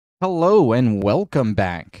Hello and welcome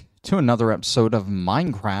back to another episode of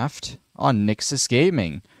Minecraft on Nyxus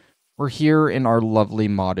Gaming. We're here in our lovely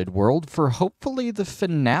modded world for hopefully the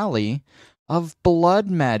finale of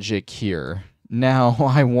Blood Magic here. Now,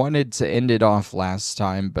 I wanted to end it off last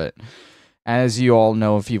time, but as you all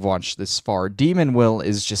know if you've watched this far, Demon Will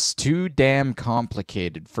is just too damn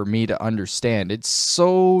complicated for me to understand. It's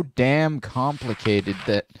so damn complicated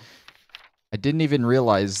that I didn't even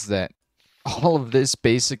realize that all of this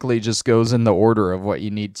basically just goes in the order of what you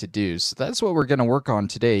need to do. So that's what we're going to work on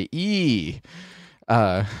today.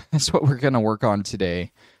 That's what we're going to work on today.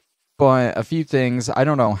 But a few things, I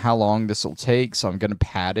don't know how long this will take, so I'm going to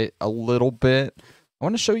pad it a little bit. I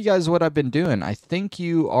want to show you guys what I've been doing. I think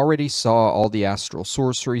you already saw all the astral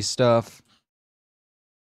sorcery stuff.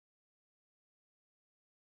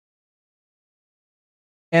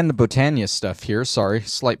 And the Botania stuff here. Sorry,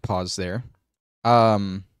 slight pause there.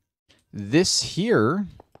 This here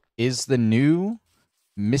is the new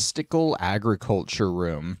mystical agriculture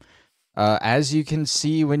room. As you can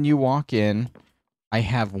see when you walk in, I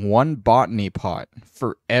have one botany pot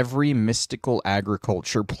for every mystical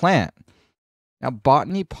agriculture plant. Now,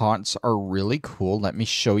 botany pots are really cool. Let me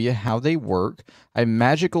show you how they work. I have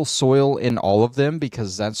magical soil in all of them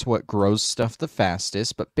because that's what grows stuff the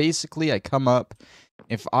fastest. But basically, I come up,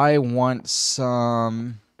 if I want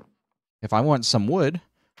some wood,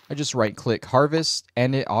 I just right-click harvest,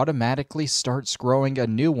 and it automatically starts growing a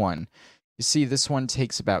new one. You see, this one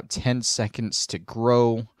takes about 10 seconds to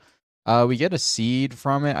grow. We get a seed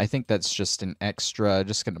from it. I think that's just an extra.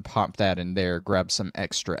 Just going to pop that in there, grab some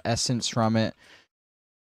extra essence from it.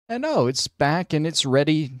 And oh, it's back and it's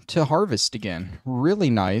ready to harvest again. Really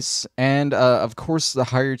nice. And of course, the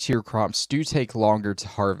higher tier crops do take longer to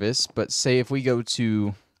harvest. But say if we go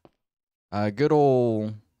to good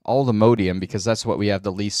old Aldemodium, because that's what we have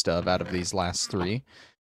the least of out of these last three,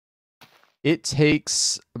 it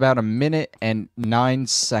takes about 1 minute and 9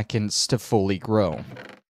 seconds to fully grow.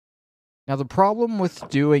 Now, the problem with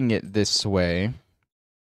doing it this way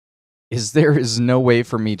is there is no way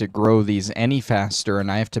for me to grow these any faster,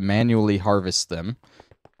 and I have to manually harvest them,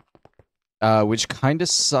 which kind of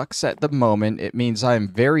sucks at the moment. It means I'm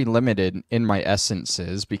very limited in my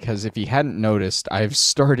essences, because if you hadn't noticed, I've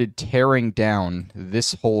started tearing down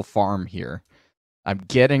this whole farm here. I'm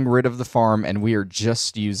getting rid of the farm, and we are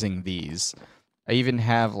just using these. I even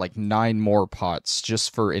have like 9 more pots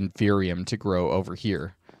just for Inferium to grow over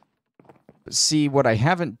here. But see, what I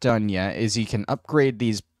haven't done yet is you can upgrade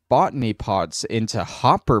these botany pots into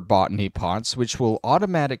hopper botany pots, which will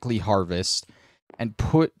automatically harvest and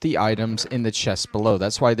put the items in the chest below.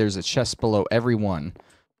 That's why there's a chest below every one.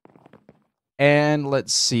 And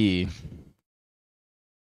let's see.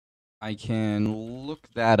 I can look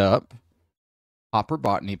that up. Hopper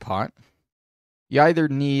botany pot. You either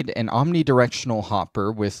need an omnidirectional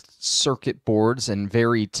hopper with circuit boards and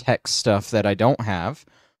very tech stuff that I don't have,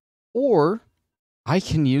 or I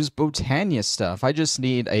can use Botania stuff. I just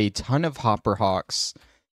need a ton of hopper hawks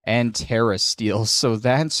and Terra steel, so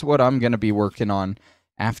that's what I'm going to be working on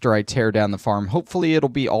after I tear down the farm. Hopefully it'll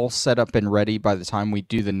be all set up and ready by the time we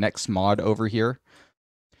do the next mod over here.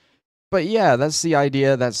 But yeah, that's the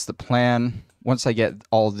idea, that's the plan. Once I get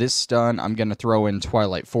all this done, I'm going to throw in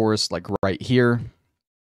Twilight Forest, like right here.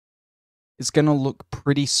 It's going to look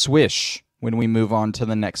pretty swish when we move on to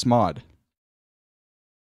the next mod.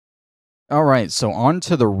 Alright, so on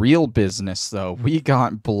to the real business, though. We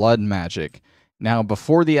got blood magic. Now,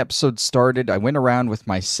 before the episode started, I went around with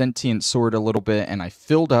my sentient sword a little bit, and I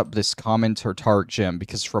filled up this common Tartaric gem,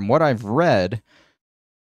 because from what I've read,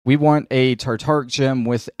 we want a Tartaric gem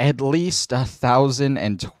with at least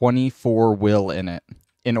 1,024 will in it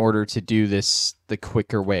in order to do this the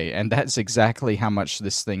quicker way, and that's exactly how much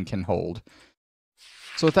this thing can hold.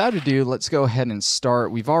 So without ado, let's go ahead and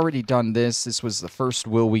start. We've already done this. This was the first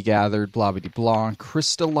will we gathered, blah, blah, blah.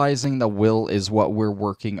 Crystallizing the will is what we're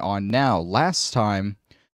working on now. Last time,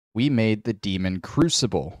 we made the Demon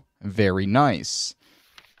Crucible. Very nice.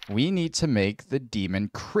 We need to make the Demon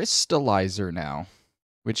Crystallizer now,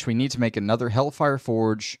 which we need to make another Hellfire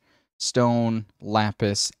Forge, stone,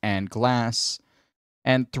 lapis, and glass,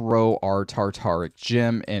 and throw our Tartaric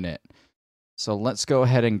gem in it. So let's go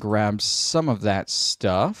ahead and grab some of that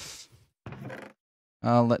stuff.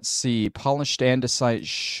 Let's see. Polished andesite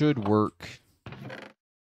should work.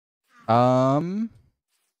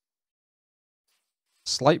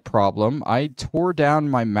 Slight problem. I tore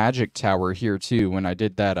down my magic tower here too when I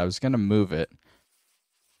did that. I was going to move it.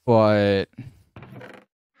 But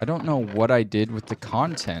I don't know what I did with the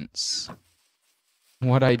contents.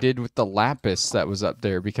 What I did with the lapis that was up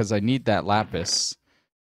there, because I need that lapis.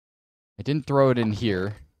 I didn't throw it in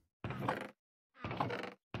here.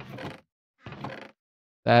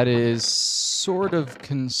 That is sort of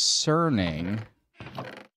concerning.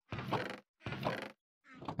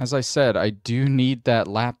 As I said, I do need that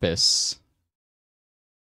lapis.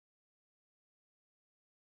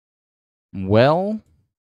 Well,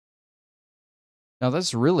 now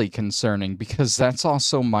that's really concerning because that's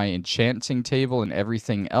also my enchanting table and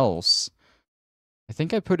everything else. I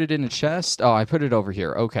think I put it in a chest. Oh, I put it over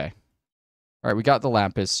here. Okay. All right, we got the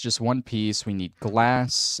lapis, just one piece. We need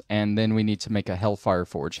glass, and then we need to make a hellfire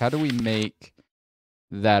forge. How do we make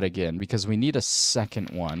that again? Because we need a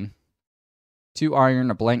second one. 2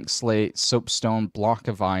 iron, a blank slate, soapstone, block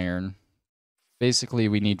of iron. Basically,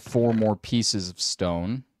 we need 4 more pieces of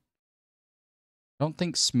stone. I don't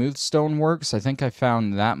think smooth stone works. I think I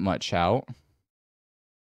found that much out.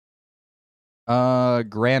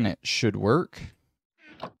 Granite should work.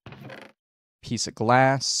 Piece of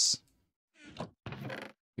glass.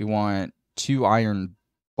 We want 2 iron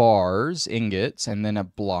bars, ingots, and then a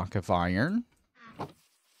block of iron.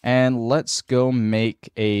 And let's go make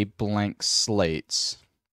a blank slate.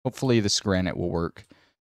 Hopefully this granite will work.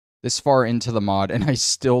 This far into the mod, and I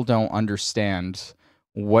still don't understand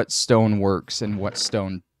what stone works and what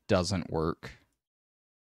stone doesn't work.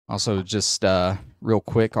 Also, just real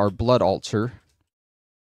quick, our blood altar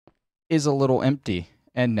is a little empty,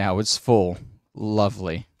 and now it's full.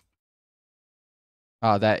 Lovely.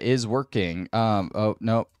 That is working. Oh,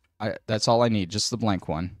 no. That's all I need, just the blank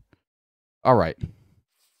one. All right.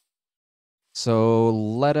 So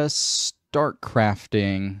let us start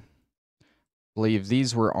crafting. I believe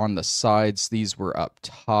these were on the sides, these were up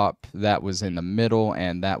top, that was in the middle,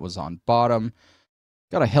 and that was on bottom.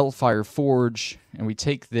 Got a hellfire forge, and we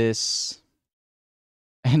take this,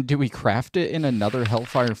 and do we craft it in another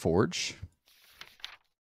hellfire forge?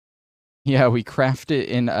 Yeah, we craft it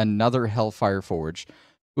in another hellfire forge.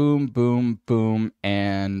 Boom, boom, boom,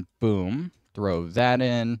 and boom. Throw that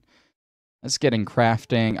in. Let's get in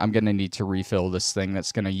crafting. I'm going to need to refill this thing.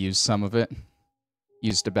 That's going to use some of it.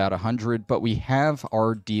 Used about 100, but we have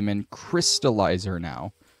our demon crystallizer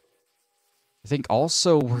now. I think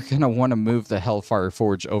also we're going to want to move the hellfire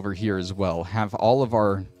forge over here as well. Have all of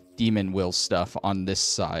our demon will stuff on this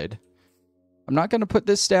side. I'm not going to put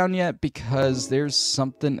this down yet because there's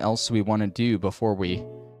something else we want to do before we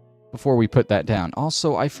put that down.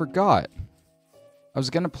 Also, I forgot. I was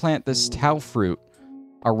going to plant this tau fruit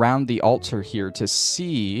around the altar here to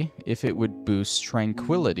see if it would boost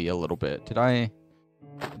tranquility a little bit. I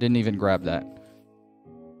didn't even grab that.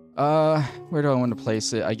 Where do I want to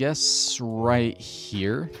place it? I guess right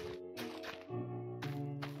here.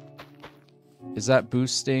 Is that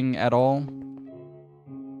boosting at all?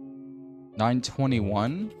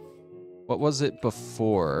 921? What was it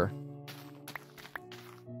before?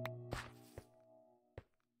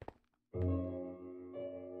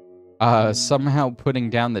 Somehow putting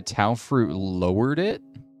down the tau fruit lowered it?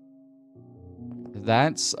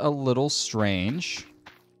 That's a little strange.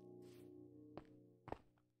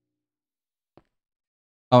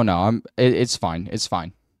 Oh no, it's fine. It's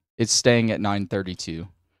fine. It's staying at 932.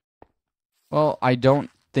 Well, I don't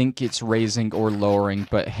think it's raising or lowering,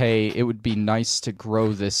 but hey, it would be nice to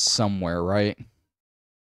grow this somewhere, right?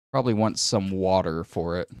 Probably want some water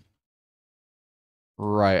for it.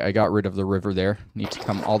 Right, I got rid of the river there. Need to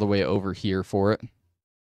come all the way over here for it.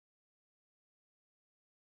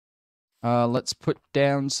 Let's put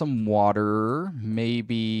down some water.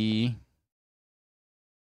 Maybe...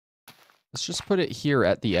 Let's just put it here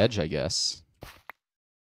at the edge, I guess.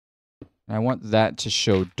 I want that to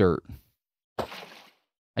show dirt.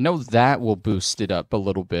 I know that will boost it up a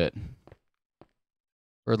little bit.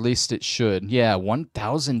 Or at least it should. Yeah,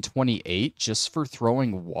 1028 just for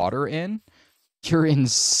throwing water in? You're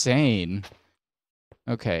insane.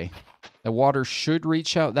 Okay. The water should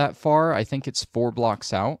reach out that far. I think it's 4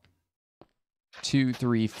 blocks out. 2,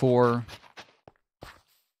 3, 4.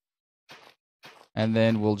 And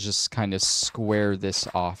then we'll just kind of square this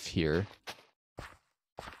off here.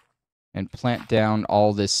 And plant down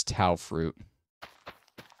all this tau fruit.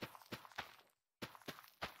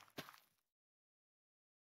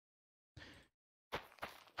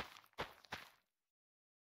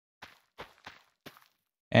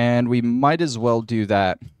 And we might as well do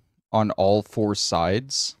that on all 4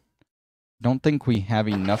 sides. Don't think we have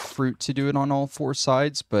enough fruit to do it on all 4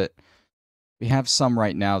 sides, but we have some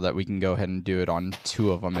right now that we can go ahead and do it on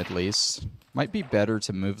 2 of them at least. Might be better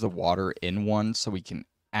to move the water in one so we can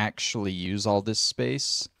actually use all this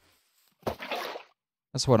space.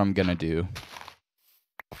 That's what I'm gonna do.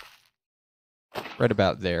 Right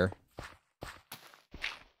about there.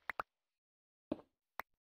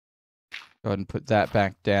 Go ahead and put that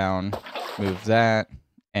back down, move that,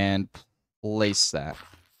 and place that.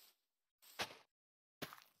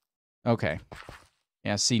 Okay.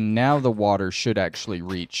 Yeah, see, now the water should actually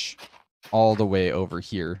reach all the way over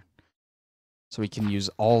here. So we can use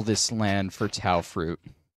all this land for Tau fruit.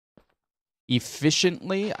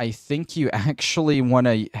 Efficiently, I think you actually want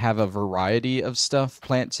to have a variety of stuff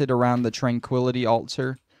planted around the Tranquility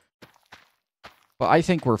Altar. But I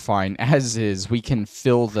think we're fine. As is, we can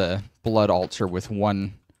fill the Blood Altar with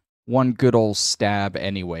one good old stab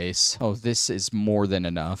anyway, so this is more than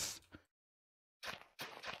enough.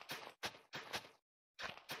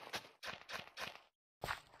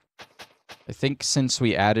 I think since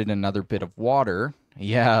we added another bit of water,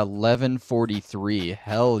 yeah, 1143,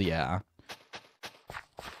 hell yeah.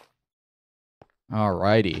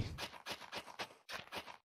 Alrighty.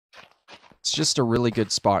 It's just a really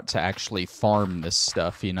good spot to actually farm this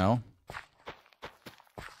stuff, you know?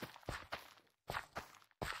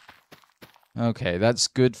 Okay, that's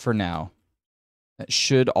good for now. That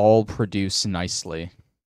should all produce nicely.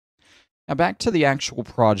 Now back to the actual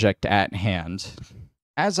project at hand.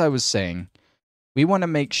 As I was saying, we want to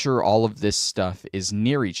make sure all of this stuff is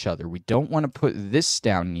near each other. We don't want to put this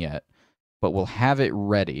down yet, but we'll have it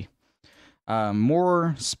ready.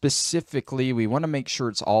 More specifically, we want to make sure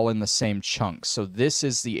it's all in the same chunk. So this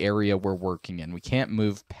is the area we're working in. We can't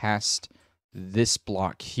move past this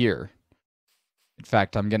block here. In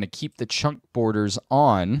fact, I'm going to keep the chunk borders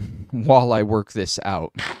on while I work this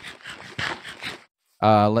out.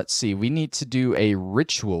 Let's see. We need to do a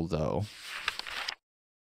ritual, though.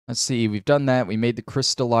 Let's see. We've done that. We made the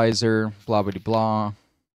crystallizer. Blah, blah, blah.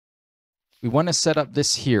 We want to set up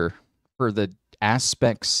this here for the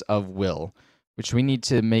aspects of will, which we need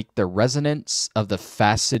to make the resonance of the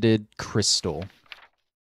faceted crystal.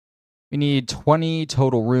 We need 20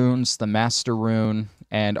 total runes, the master rune,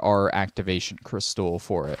 and our activation crystal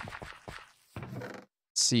for it. Let's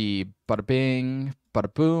see. Bada bing,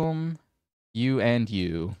 bada boom. You and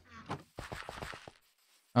you.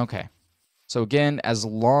 Okay. So again, as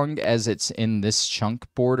long as it's in this chunk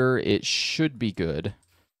border, it should be good.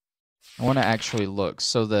 I want to actually look.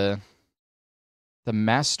 So the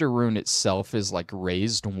master rune itself is like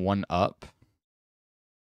raised one up.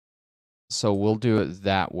 So we'll do it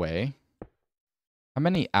that way. How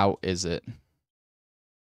many out is it?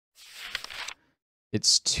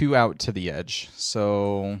 It's 2 out to the edge.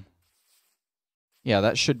 So yeah,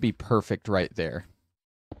 that should be perfect right there.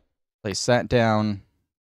 Place that down.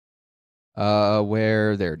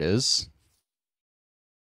 There it is.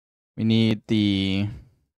 We need the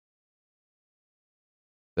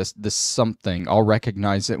something. I'll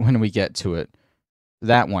recognize it when we get to it.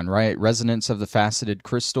 That one, right? Resonance of the faceted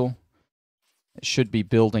crystal. It should be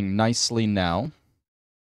building nicely now.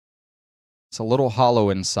 It's a little hollow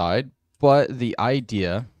inside, but the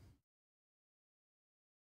idea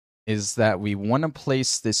is that we want to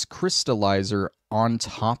place this crystallizer on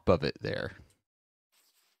top of it there.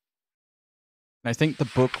 And I think the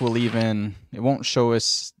book will even, it won't show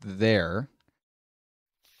us there,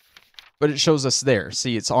 but it shows us there.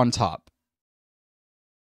 See, it's on top.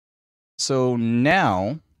 So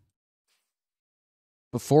now,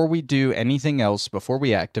 before we do anything else, before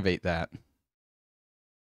we activate that,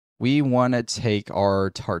 we want to take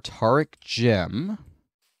our Tartaric gem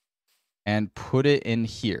and put it in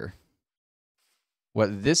here.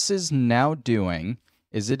 What this is now doing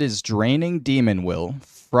is it is draining demon will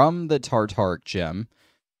from the Tartaric gem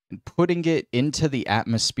and putting it into the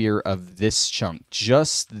atmosphere of this chunk.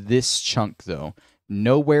 Just this chunk, though.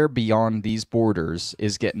 Nowhere beyond these borders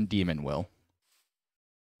is getting demon will.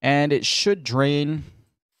 And it should drain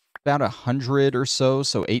about 100 or so,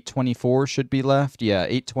 so 824 should be left. Yeah,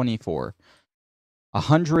 824.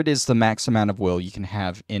 100 is the max amount of will you can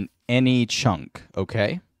have in any chunk,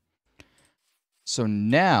 okay? So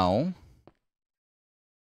now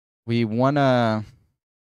we want to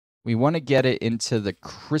get it into the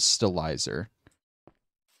crystallizer.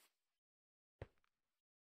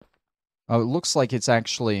 Oh, it looks like it's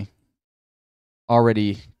actually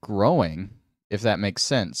already growing, if that makes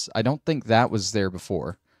sense. I don't think that was there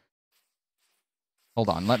before. Hold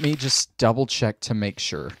on, let me just double check to make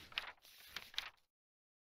sure.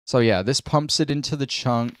 So yeah, this pumps it into the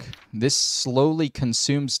chunk. This slowly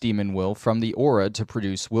consumes demon will from the aura to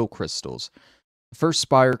produce will crystals. The first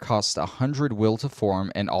spire costs 100 will to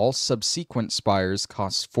form, and all subsequent spires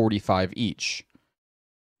cost 45 each,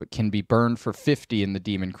 but can be burned for 50 in the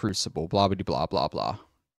demon crucible, blah blah blah blah blah.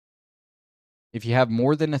 If you have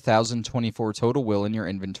more than 1,024 total will in your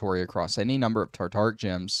inventory across any number of Tartaric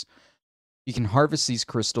gems, you can harvest these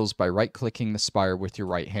crystals by right-clicking the spire with your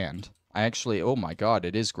right hand. I actually, oh my god,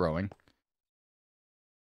 it is growing.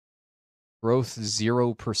 Growth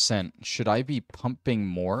 0%. Should I be pumping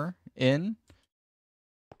more in?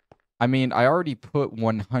 I mean, I already put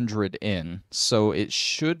 100 in, so it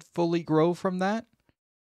should fully grow from that.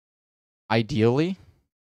 Ideally.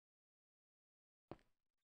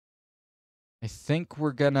 I think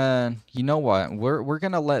we're gonna, you know what? We're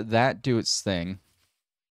gonna let that do its thing.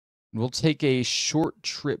 We'll take a short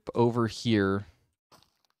trip over here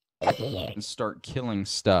and start killing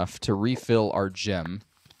stuff to refill our gem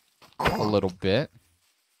a little bit.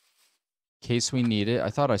 In case we need it. I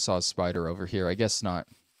thought I saw a spider over here. I guess not.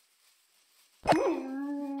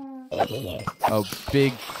 A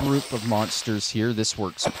big group of monsters here. This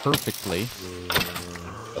works perfectly.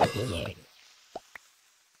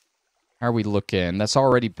 How are we looking? That's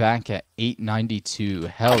already back at 892.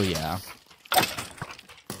 Hell yeah.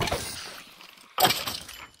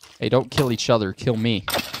 Hey, don't kill each other. Kill me.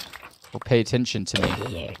 Or pay attention to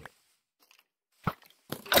me.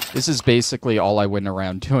 This is basically all I went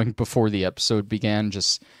around doing before the episode began.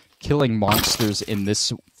 Just killing monsters in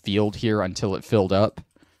this field here until it filled up.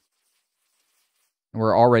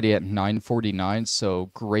 We're already at 949,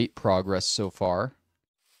 so great progress so far.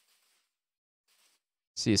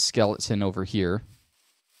 See a skeleton over here.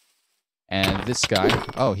 And this guy,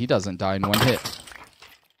 oh, he doesn't die in one hit.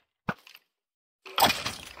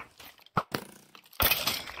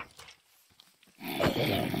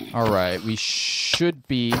 Alright, we should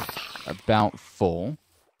be about full.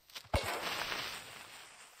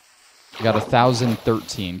 We got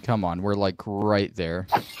 1,013. Come on, we're like right there.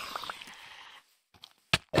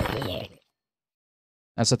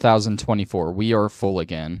 That's 1,024. We are full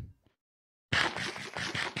again.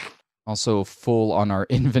 Also full on our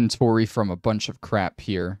inventory from a bunch of crap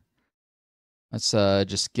here. Let's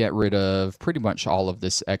just get rid of pretty much all of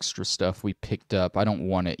this extra stuff we picked up. I don't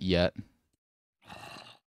want it yet.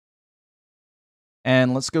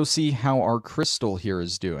 And let's go see how our crystal here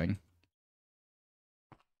is doing.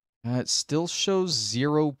 It still shows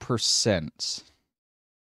 0%.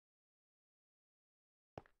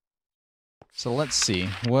 So let's see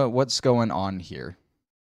what's going on here.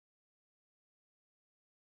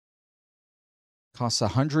 Costs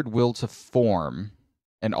 100 will to form,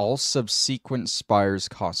 and all subsequent spires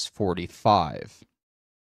cost 45.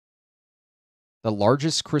 The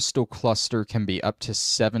largest crystal cluster can be up to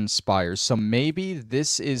 7 spires, so maybe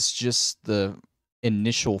this is just the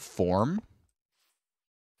initial form.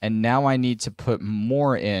 And now I need to put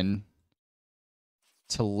more in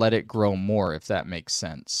to let it grow more, if that makes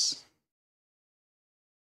sense.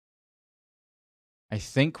 I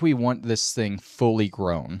think we want this thing fully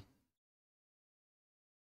grown.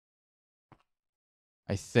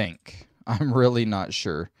 I think. I'm really not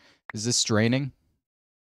sure. Is this draining?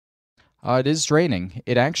 It is draining.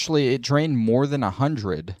 It drained more than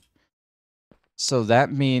 100. So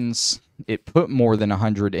that means it put more than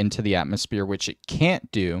 100 into the atmosphere, which it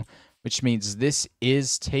can't do, which means this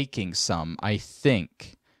is taking some, I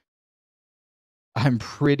think. I'm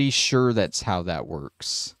pretty sure that's how that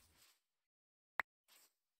works.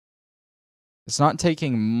 It's not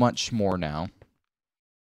taking much more now.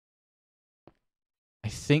 I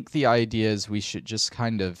think the idea is we should just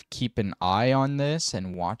kind of keep an eye on this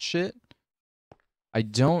and watch it. I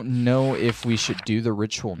don't know if we should do the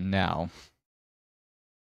ritual now.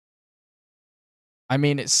 I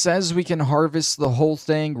mean, it says we can harvest the whole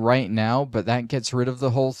thing right now, but that gets rid of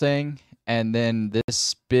the whole thing. And then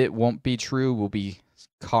this bit won't be true. We'll be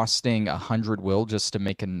costing 100 will just to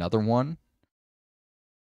make another one.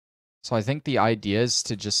 So I think the idea is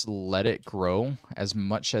to just let it grow as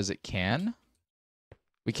much as it can.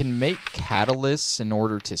 We can make catalysts in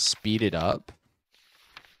order to speed it up.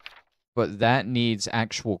 But that needs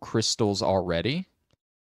actual crystals already.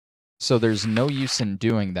 So there's no use in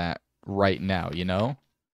doing that right now, you know?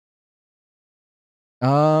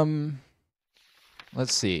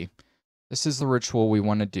 Let's see. This is the ritual we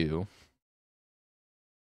want to do.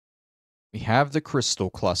 We have the crystal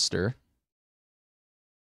cluster.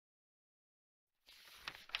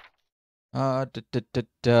 It's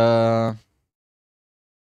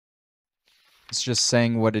just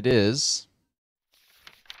saying what it is.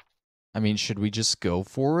 I mean, should we just go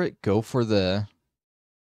for it? Go for the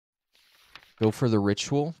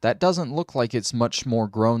ritual? That doesn't look like it's much more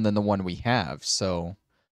grown than the one we have, so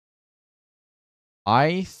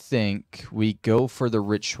I think we go for the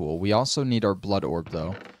ritual. We also need our blood orb,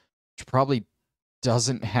 though, which probably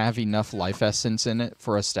doesn't have enough life essence in it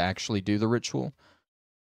for us to actually do the ritual.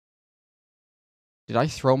 Did I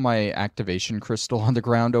throw my activation crystal on the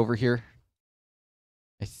ground over here?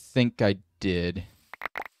 I think I did.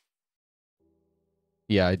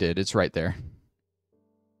 Yeah, I did. It's right there.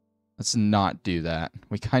 Let's not do that.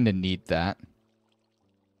 We kind of need that.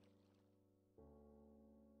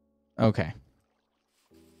 Okay.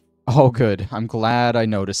 Oh, good. I'm glad I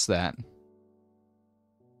noticed that.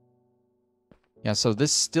 Yeah, so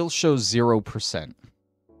this still shows 0%.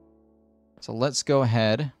 So let's go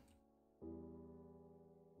ahead.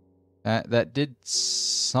 That did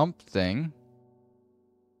something,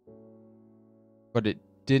 but it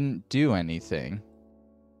didn't do anything.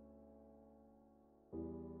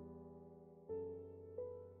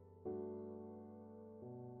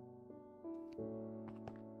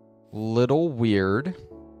 Little weird.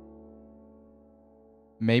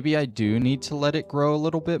 Maybe I do need to let it grow a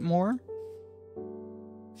little bit more.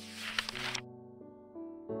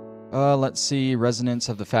 Let's see. Resonance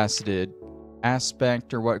of the faceted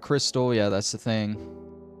aspect or what? Crystal? Yeah, that's the thing.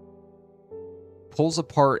 Pulls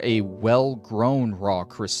apart a well-grown raw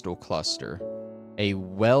crystal cluster. A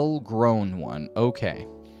well-grown one. Okay.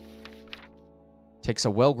 Takes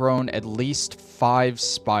a well-grown, at least 5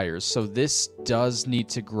 spires. So this does need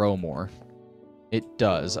to grow more. It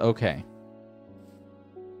does. Okay.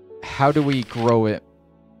 How do we grow it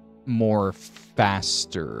more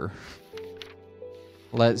faster?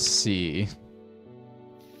 Let's see.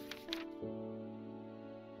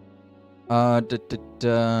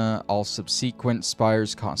 All subsequent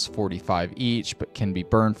spires cost 45 each, but can be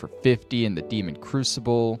burned for 50 in the Demon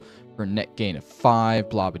Crucible for a net gain of 5,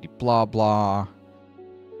 blah blah blah blah.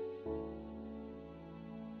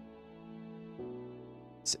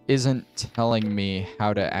 This isn't telling me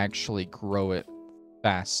how to actually grow it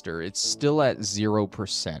faster. It's still at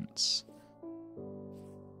 0%.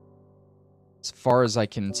 As far as I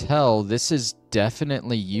can tell, this is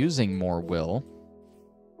definitely using more will.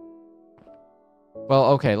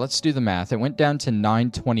 Well, okay, let's do the math. It went down to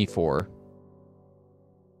 924.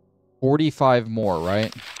 45 more,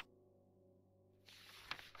 right?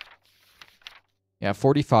 Yeah,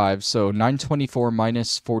 45. So 924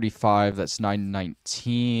 minus 45, that's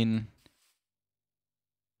 919.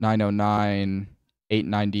 909.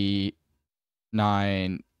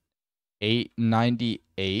 899.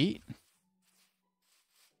 898.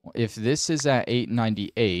 If this is at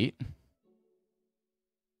 898...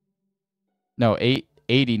 No,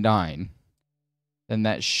 889. Then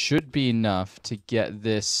that should be enough to get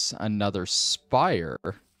this another spire.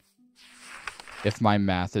 If my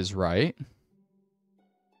math is right.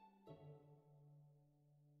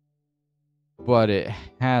 But it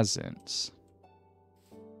hasn't.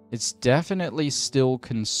 It's definitely still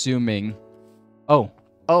consuming... Oh,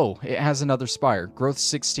 it has another spire. Growth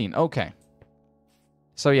 16. Okay.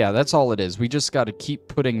 So yeah, that's all it is. We just got to keep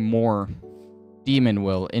putting more demon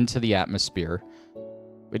will into the atmosphere,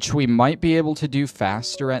 which we might be able to do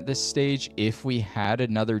faster at this stage if we had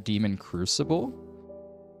another demon crucible.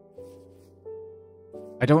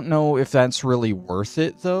 I don't know if that's really worth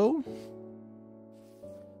it, though.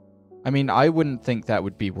 I mean, I wouldn't think that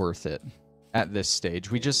would be worth it at this stage.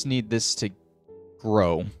 We just need this to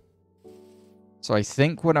grow. So I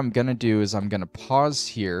think what I'm going to do is I'm going to pause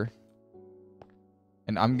here,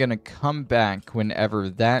 and I'm going to come back whenever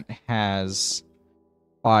that has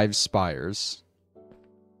 5 spires.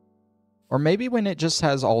 Or maybe when it just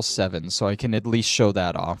has all 7, so I can at least show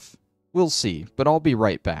that off. We'll see, but I'll be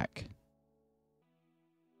right back.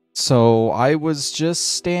 So I was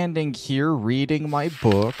just standing here reading my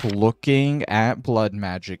book, looking at blood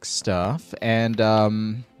magic stuff, and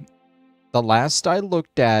the last I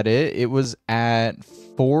looked at it, it was at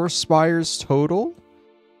 4 spires total,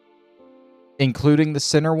 including the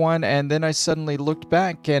center one, and then I suddenly looked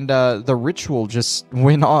back and the ritual just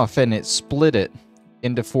went off and it split it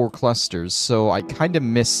into 4 clusters, so I kind of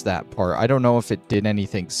missed that part. I don't know if it did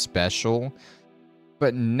anything special,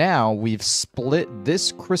 but now we've split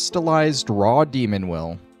this crystallized raw demon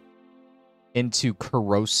will into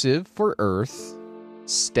corrosive for earth,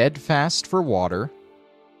 steadfast for water,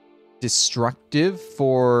 destructive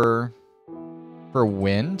for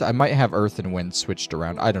wind. I might have earth and wind switched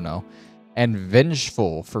around, I don't know. And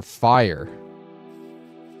vengeful for fire.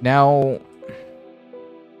 Now,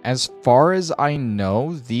 as far as I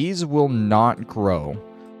know, these will not grow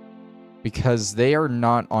because they are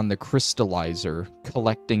not on the crystallizer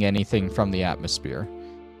collecting anything from the atmosphere.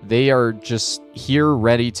 They are just here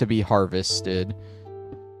ready to be harvested,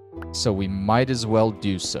 so we might as well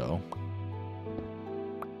do so.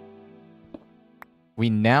 We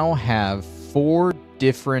now have 4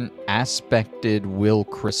 different aspected will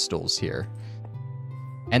crystals here.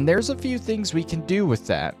 And there's a few things we can do with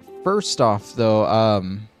that. First off, though,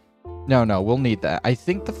 no, we'll need that. I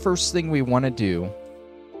think the first thing we want to do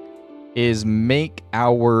is make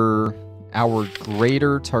our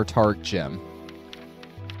greater Tartaric gem.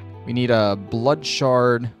 We need a blood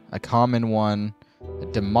shard, a common one, a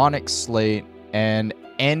demonic slate, and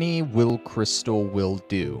Any will crystal will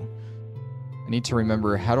do. I need to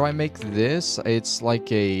remember, how do I make this? It's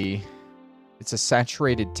like a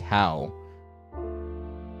saturated tau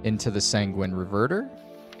into the sanguine reverter.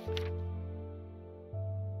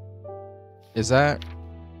 Is that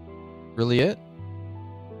really it?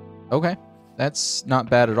 Okay, that's not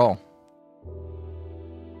bad at all.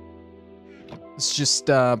 Let's just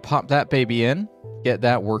pop that baby in, get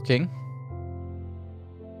that working.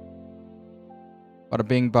 Bada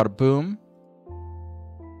bing, bada boom.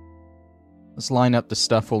 Let's line up the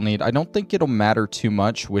stuff we'll need. I don't think it'll matter too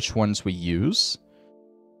much which ones we use.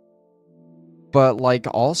 But, like,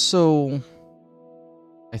 also,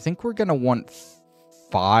 I think we're going to want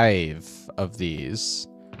 5 of these.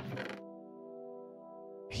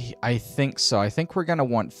 I think so. I think we're going to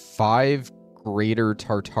want 5 greater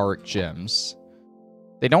Tartaric gems.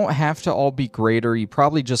 They don't have to all be greater. You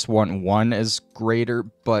probably just want one as greater,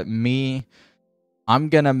 but I'm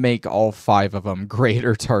going to make all 5 of them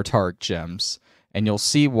greater Tartaric gems. And you'll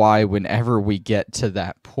see why whenever we get to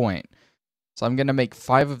that point. So I'm going to make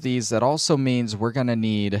 5 of these. That also means we're going to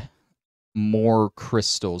need more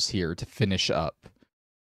crystals here to finish up.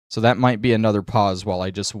 So that might be another pause while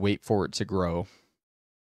I just wait for it to grow. All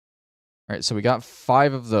right, so we got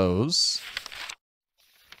 5 of those.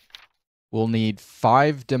 We'll need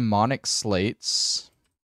 5 demonic slates,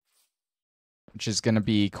 which is going to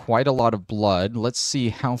be quite a lot of blood. Let's see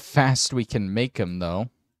how fast we can make them, though.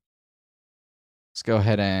 Let's go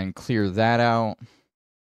ahead and clear that out.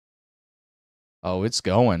 Oh, it's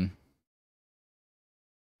going.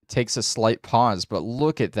 It takes a slight pause, but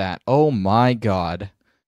look at that. Oh my god.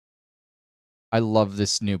 I love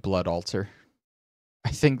this new blood altar. I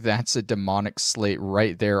think that's a demonic slate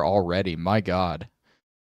right there already. My god.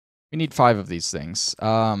 We need 5 of these things.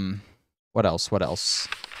 What else? What else?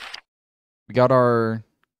 We got our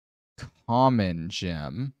common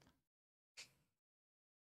gem.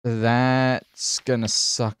 That's gonna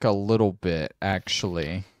suck a little bit,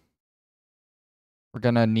 actually. We're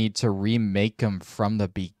gonna need to remake them from the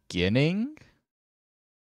beginning?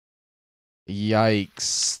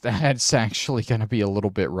 Yikes. That's actually gonna be a little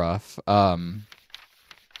bit rough.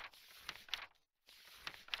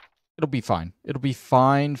 It'll be fine. It'll be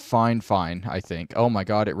fine, I think. Oh my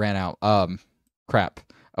god, it ran out. Crap.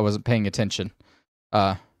 I wasn't paying attention.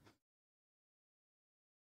 My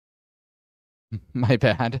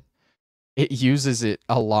bad. It uses it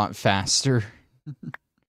a lot faster.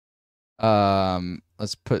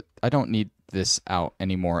 Let's put... I don't need this out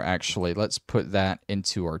anymore, actually. Let's put that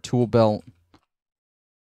into our tool belt.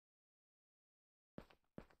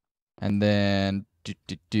 And then...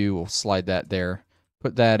 we'll slide that there.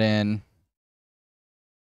 Put that in.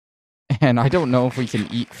 And I don't know if we can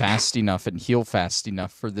eat fast enough and heal fast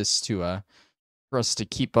enough for this to, for us to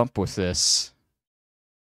keep up with this.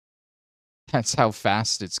 That's how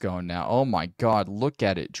fast it's going now. Oh my god, look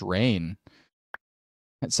at it drain.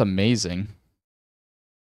 That's amazing.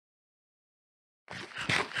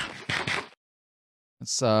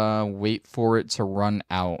 Let's wait for it to run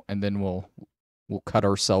out, and then we'll cut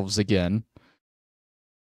ourselves again.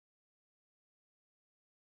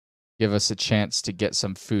 Give us a chance to get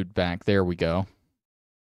some food back. There we go.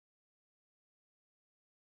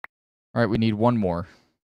 All right, we need one more.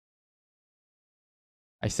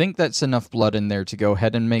 I think that's enough blood in there to go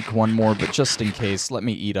ahead and make one more, but just in case, let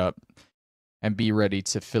me eat up and be ready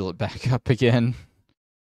to fill it back up again.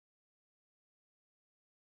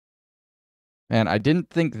 Man, I didn't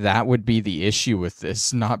think that would be the issue with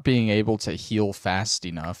this, not being able to heal fast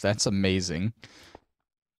enough. That's amazing.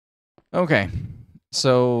 Okay,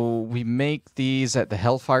 so we make these at the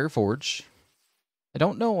Hellfire Forge. I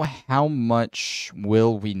don't know how much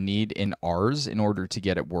will we need in ours in order to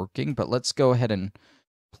get it working, but let's go ahead and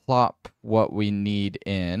plop what we need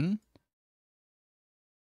in.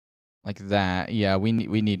 Like that. Yeah, we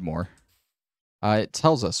need more. It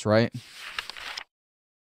tells us, right?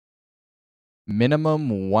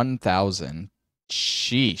 Minimum 1,000.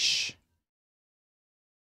 Sheesh.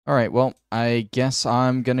 Alright, well, I guess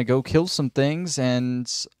I'm gonna go kill some things,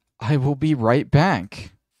 and I will be right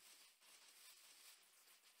back.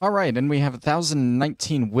 Alright, and we have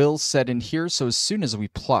 1,019 will set in here, so as soon as we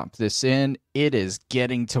plop this in, it is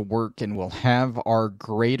getting to work, and we'll have our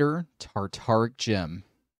greater Tartaric gem.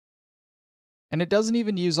 And it doesn't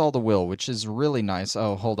even use all the will, which is really nice.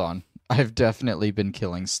 Oh, hold on. I've definitely been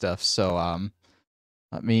killing stuff, so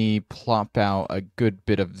let me plop out a good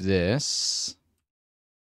bit of this.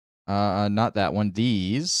 Not that one.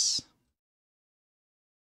 These.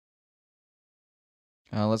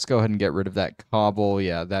 Let's go ahead and get rid of that cobble.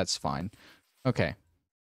 Yeah, that's fine. Okay.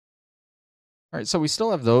 All right, so we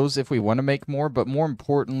still have those if we want to make more, but more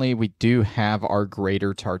importantly, we do have our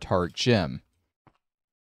Greater Tartaric Gem.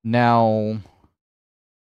 Now,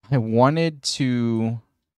 I wanted to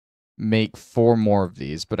make 4 more of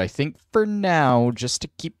these, but I think for now, just to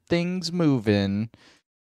keep things moving,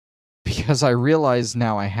 because I realize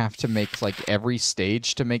now I have to make like every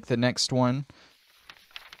stage to make the next one.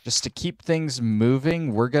 Just to keep things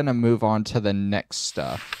moving, we're going to move on to the next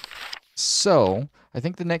stuff. So, I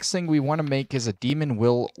think the next thing we want to make is a Demon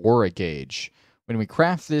Will Aura Gauge. When we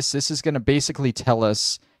craft this, this is going to basically tell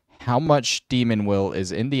us how much Demon Will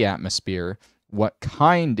is in the atmosphere, what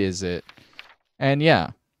kind is it, and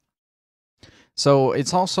yeah. So,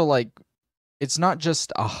 it's also like, it's not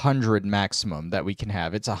just 100 maximum that we can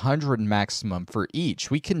have, it's 100 maximum for each.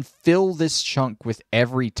 We can fill this chunk with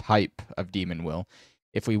every type of Demon Will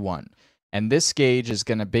if we want. And this gauge is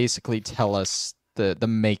going to basically tell us the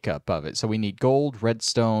makeup of it. So we need gold,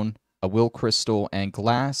 redstone, a will crystal, and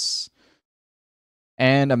glass,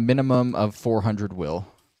 and a minimum of 400 will.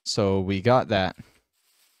 So we got that.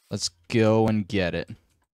 Let's go and get it.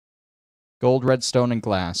 Gold, redstone, and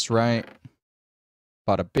glass, right?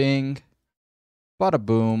 Bada bing. Bada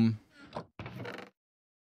boom.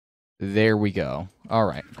 There we go. All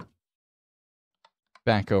right.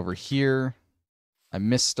 Back over here. I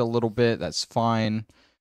missed a little bit. That's fine.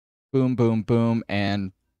 Boom, boom, boom,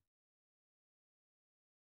 and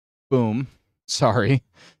boom. Sorry.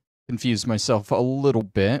 Confused myself a little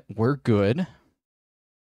bit. We're good.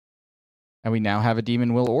 And we now have a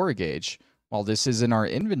Demon Will Aura Gauge. While this is in our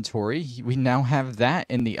inventory, we now have that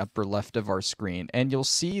in the upper left of our screen. And you'll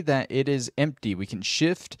see that it is empty. We can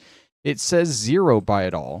shift. It says 0 by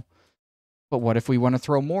it all. But what if we want to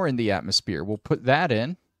throw more in the atmosphere? We'll put that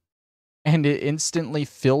in. And it instantly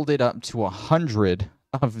filled it up to 100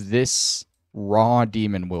 of this raw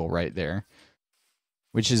Demon Will right there.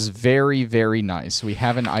 Which is very, very nice. We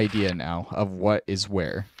have an idea now of what is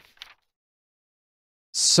where.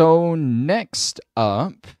 So next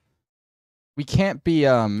up, we can't be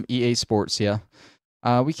EA Sports, yeah.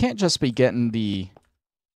 We can't just be getting the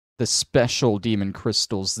special demon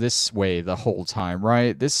crystals this way the whole time,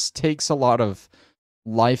 right? This takes a lot of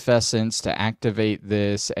life essence to activate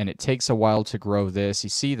this, and it takes a while to grow this. You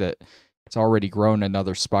see that it's already grown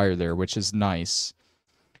another spire there, which is nice.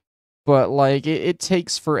 But, like, it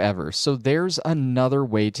takes forever. So there's another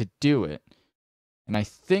way to do it. And I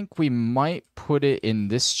think we might put it in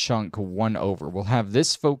this chunk 1 over. We'll have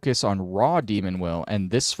this focus on raw Demon Will, and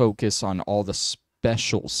this focus on all the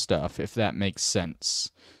special stuff, if that makes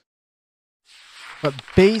sense. But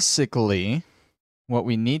basically, what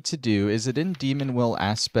we need to do, is it in Demon Will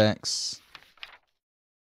aspects?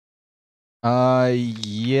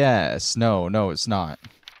 Yes. No, it's not.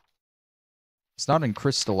 It's not in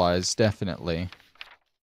crystallized, definitely.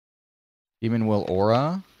 Demon Will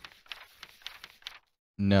Aura?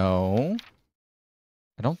 No.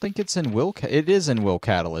 I don't think it's in Will... It is in Will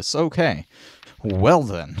Catalyst. Okay. Well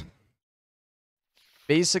then.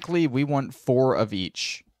 Basically, we want 4 of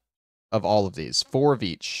each. Of all of these. 4 of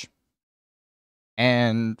each.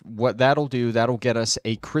 And what that'll do, that'll get us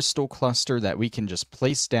a crystal cluster that we can just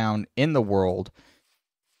place down in the world.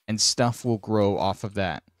 And stuff will grow off of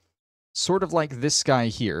that. Sort of like this guy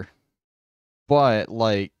here, but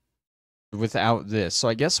like without this. So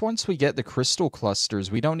I guess once we get the crystal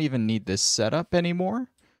clusters, we don't even need this setup anymore,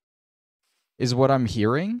 is what I'm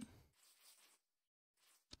hearing.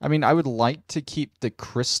 I mean, I would like to keep the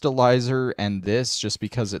crystallizer and this just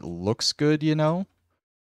because it looks good, you know?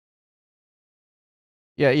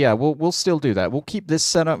 Yeah, we'll still do that. We'll keep this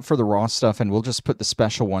setup for the raw stuff, and we'll just put the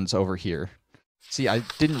special ones over here. See, I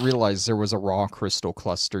didn't realize there was a raw crystal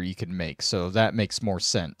cluster you could make, so that makes more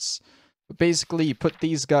sense. But basically, you put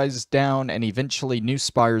these guys down, and eventually new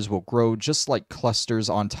spires will grow just like clusters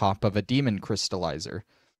on top of a demon crystallizer.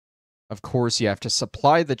 Of course, you have to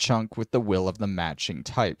supply the chunk with the will of the matching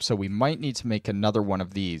type, so we might need to make another one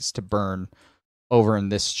of these to burn over in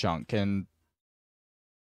this chunk, and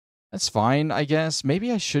that's fine, I guess.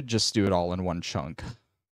 Maybe I should just do it all in one chunk.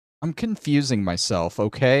 I'm confusing myself,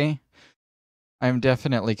 okay? I'm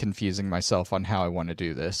definitely confusing myself on how I want to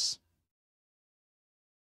do this.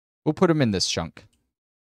 We'll put them in this chunk.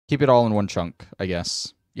 Keep it all in one chunk, I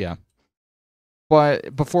guess. Yeah.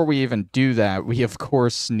 But before we even do that, we of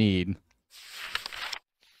course need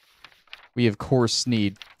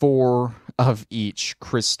 4 of each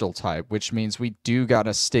crystal type, which means we do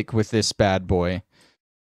gotta stick with this bad boy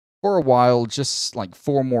for a while, just like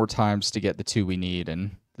 4 more times to get the 2 we need,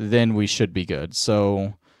 and then we should be good.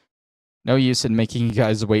 So no use in making you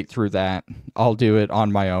guys wait through that. I'll do it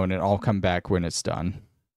on my own, and I'll come back when it's done.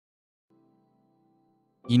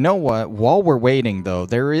 You know what? While we're waiting, though,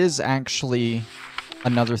 there is actually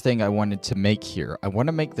another thing I wanted to make here. I want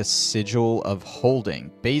to make the sigil of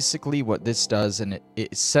holding. Basically, what this does, and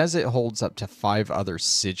it says it holds up to 5 other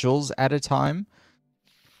sigils at a time,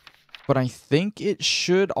 but I think it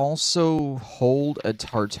should also hold a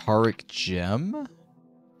Tartaric gem,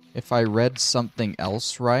 if I read something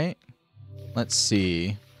else right. Let's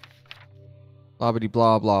see. Blah,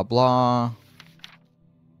 blah, blah, blah.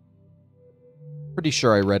 Pretty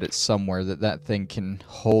sure I read it somewhere that that thing can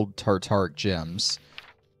hold Tartaric gems.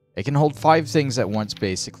 It can hold 5 things at once,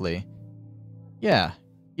 basically. Yeah.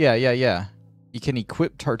 Yeah. You can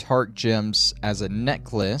equip Tartaric gems as a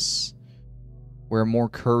necklace. Wear more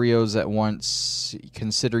curios at once.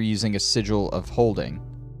 Consider using a sigil of holding.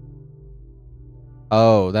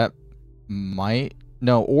 Oh, that might...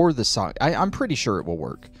 No, or the sock. I'm pretty sure it will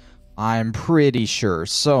work. I'm pretty sure.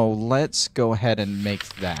 So, let's go ahead and make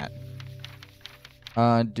that.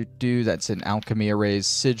 That's an alchemy arrays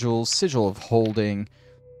sigil. Sigil of holding.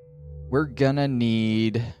 We're gonna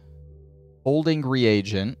need holding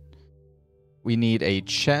reagent. We need a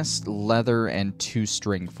chest, leather, and 2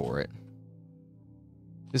 string for it.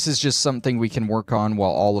 This is just something we can work on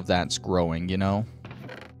while all of that's growing, you know?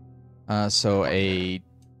 So a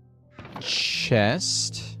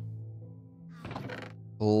chest,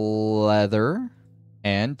 leather,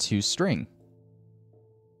 and 2 string.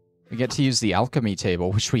 We get to use the alchemy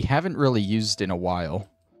table, which we haven't really used in a while.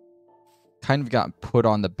 Kind of got put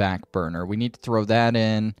on the back burner. We need to throw that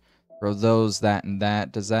in, throw those, that, and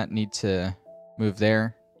that. Does that need to move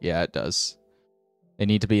there? Yeah, it does. They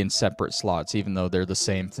need to be in separate slots, even though they're the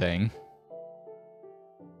same thing.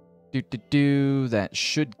 That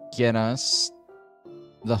should get us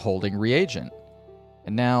the holding reagent.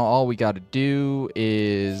 And now all we got to do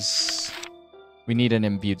is... we need an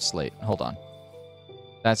imbued slate. Hold on.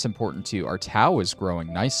 That's important too. Our Tau is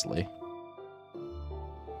growing nicely.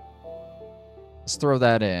 Let's throw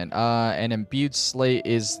that in. An imbued slate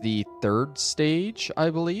is the 3rd stage, I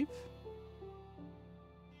believe.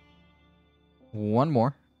 One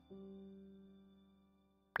more.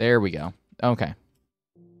 There we go. Okay.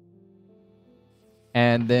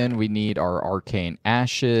 And then we need our arcane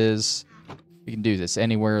ashes. We can do this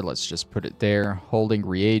anywhere. Let's just put it there. Holding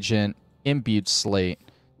reagent, imbued slate.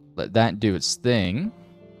 Let that do its thing.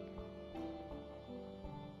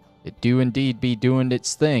 It do indeed be doing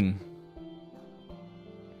its thing.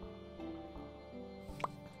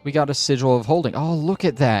 We got a sigil of holding. Oh, look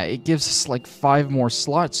at that. It gives us like 5 more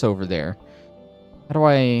slots over there. How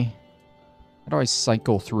do I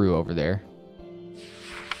cycle through over there?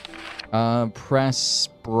 Press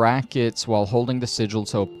brackets while holding the sigil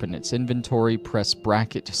to open its inventory. Press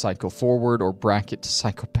bracket to cycle forward or bracket to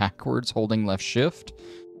cycle backwards, holding left shift.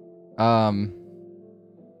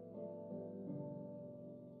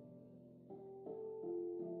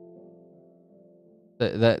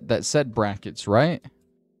 That said brackets, right?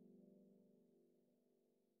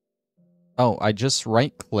 Oh, I just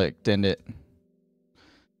right-clicked and it...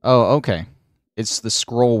 Oh, okay. It's the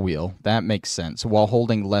scroll wheel. That makes sense. While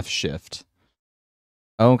holding left shift.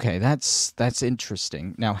 Okay, that's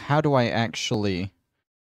interesting. Now, how do I actually...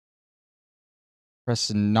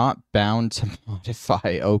 Press not bound to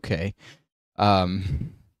modify. Okay.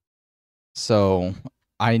 So,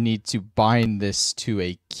 I need to bind this to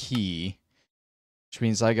a key. Which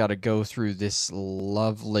means I gotta go through this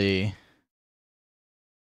lovely...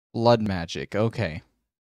 blood magic. Okay.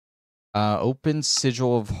 Open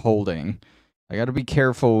sigil of holding. I gotta be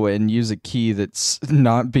careful and use a key that's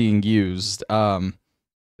not being used.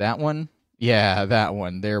 That one? Yeah, that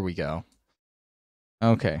one. There we go.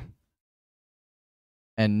 Okay.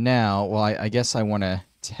 And now, well, I guess I want to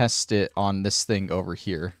test it on this thing over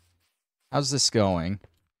here. How's this going?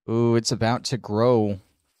 Ooh, it's about to grow.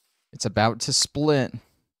 It's about to split.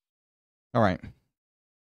 All right.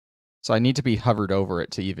 So I need to be hovered over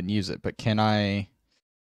it to even use it, but can I...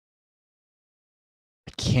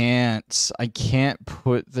 I can't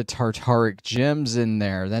put the Tartaric gems in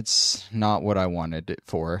there. That's not what I wanted it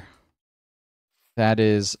for. That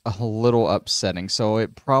is a little upsetting. So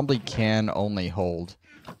it probably can only hold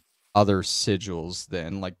other sigils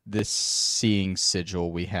then, like this seeing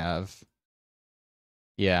sigil we have.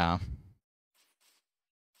 Yeah.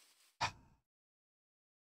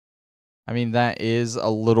 I mean, that is a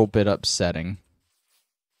little bit upsetting.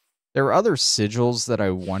 There were other sigils that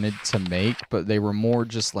I wanted to make, but they were more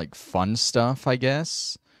just like fun stuff, I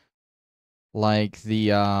guess. Like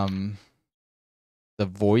the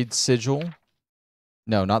void sigil.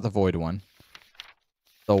 No, not the void one.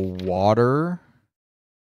 The water.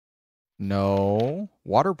 No.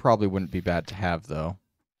 Water probably wouldn't be bad to have, though.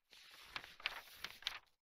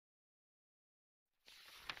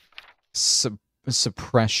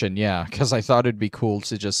 Suppression, yeah, because I thought it'd be cool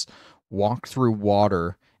to just walk through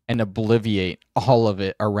water and obliviate all of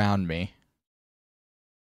it around me.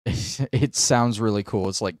 It sounds really cool.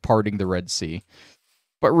 It's like parting the Red Sea.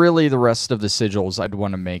 But really, the rest of the sigils I'd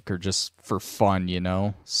want to make are just for fun, you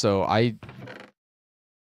know? So I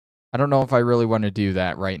don't know if I really want to do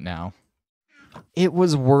that right now. It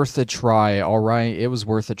was worth a try, all right? It was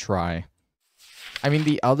worth a try. I mean,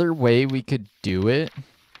 the other way we could do it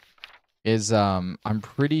is, I'm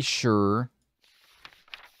pretty sure...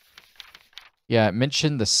 Yeah, it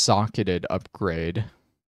mentioned the socketed upgrade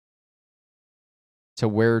to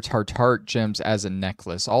wear Tartart gems as a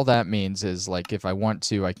necklace. All that means is, like, if I want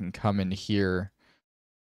to, I can come in here.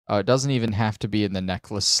 It doesn't even have to be in the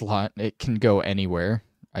necklace slot. It can go anywhere,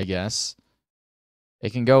 I guess.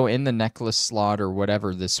 It can go in the necklace slot or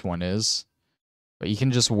whatever this one is. But you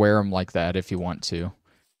can just wear them like that if you want to.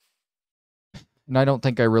 And I don't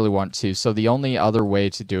think I really want to. So the only other way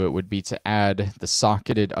to do it would be to add the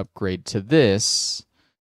socketed upgrade to this.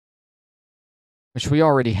 Which we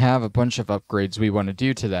already have a bunch of upgrades we want to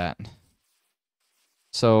do to that.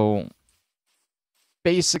 So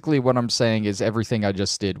basically what I'm saying is everything I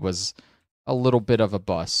just did was a little bit of a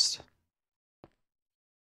bust.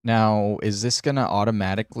 Now, is this going to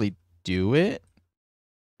automatically do it?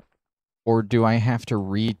 Or do I have to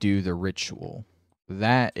redo the ritual?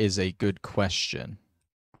 That is a good question.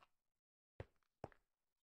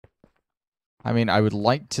 I mean, I would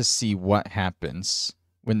like to see what happens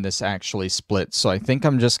when this actually splits. So I think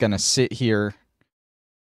I'm just going to sit here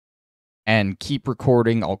and keep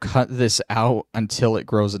recording. I'll cut this out until it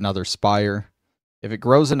grows another spire. If it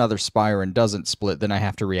grows another spire and doesn't split, then I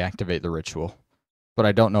have to reactivate the ritual. But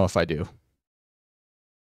I don't know if I do.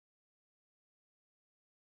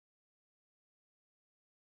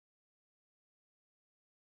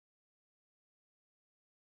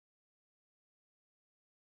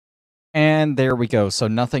 And there we go. So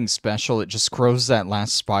nothing special. It just grows that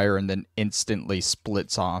last spire and then instantly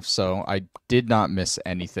splits off. So I did not miss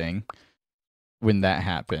anything when that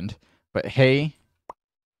happened. But hey,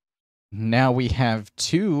 now we have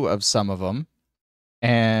 2 of some of them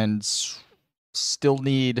and still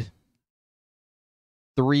need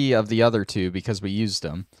 3 of the other 2 because we used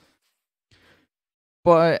them.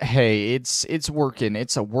 But hey, it's working.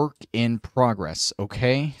 It's a work in progress,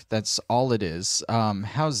 okay? That's all it is.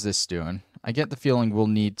 How's this doing? I get the feeling we'll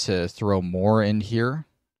need to throw more in here.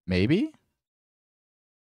 Maybe?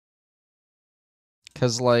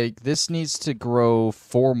 Because, like, this needs to grow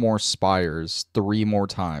 4 more spires 3 more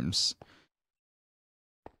times.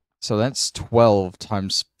 So that's 12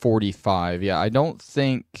 times 45. Yeah, I don't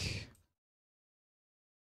think...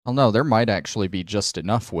 Oh no, there might actually be just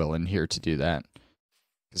enough will in here to do that.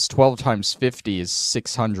 Because 12 times 50 is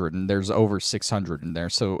 600, and there's over 600 in there.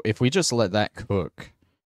 So if we just let that cook,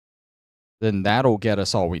 then that'll get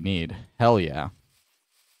us all we need. Hell yeah.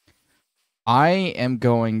 I am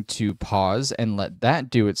going to pause and let that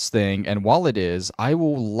do its thing, and while it is, I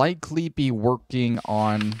will likely be working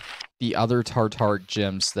on the other Tartart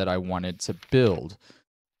gems that I wanted to build.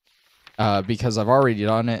 Because I've already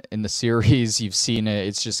done it in the series, you've seen it,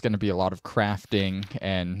 it's just going to be a lot of crafting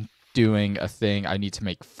and doing a thing. I need to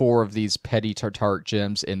make 4 of these petty Tartart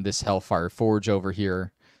gems in this Hellfire Forge over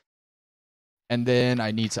here. And then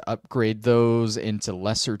I need to upgrade those into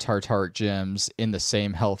lesser Tartart gems in the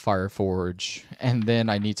same Hellfire Forge. And then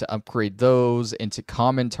I need to upgrade those into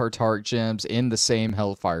common Tartart gems in the same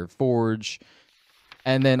Hellfire Forge.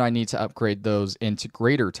 And then I need to upgrade those into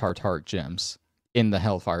greater Tartart gems in the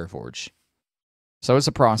Hellfire Forge. So it's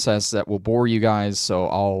a process that will bore you guys, so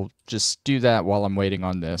I'll just do that while I'm waiting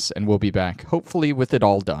on this, and we'll be back, hopefully with it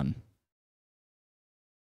all done.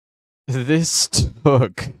 This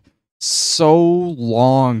took so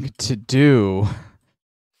long to do.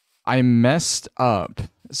 I messed up.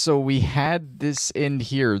 So we had this in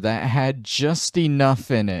here that had just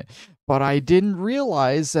enough in it, but I didn't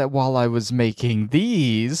realize that while I was making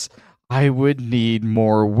these, I would need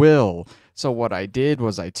more will. So what I did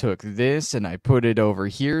was I took this and I put it over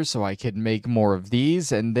here so I could make more of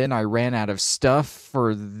these, and then I ran out of stuff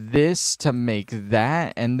for this to make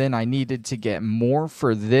that, and then I needed to get more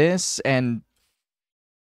for this, and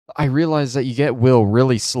I realized that you get will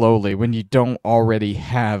really slowly when you don't already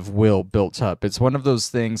have will built up. It's one of those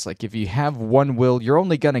things, like if you have 1 will, you're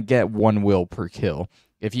only going to get 1 will per kill.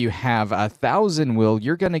 If you have 1,000 will,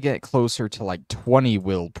 you're going to get closer to like 20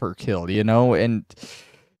 will per kill, you know? And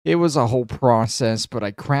it was a whole process, but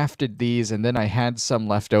I crafted these, and then I had some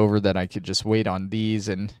left over that I could just wait on these,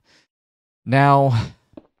 and now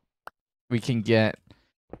we can get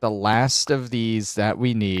the last of these that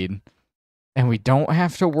we need, And we don't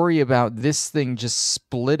have to worry about this thing just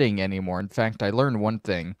splitting anymore. In fact, I learned one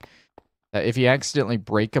thing. That if you accidentally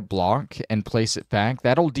break a block and place it back,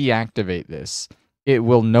 that'll deactivate this. It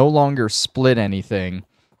will no longer split anything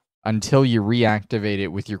until you reactivate it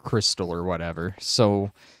with your crystal or whatever.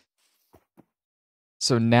 So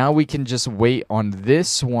now we can just wait on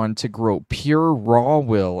this one to grow pure raw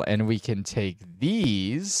will, and we can take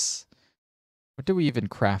these. What do we even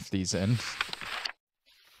craft these in?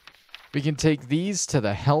 We can take these to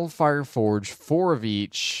the Hellfire Forge, 4 of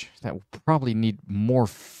each. That will probably need more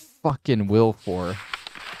fucking will for.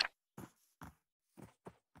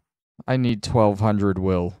 I need 1200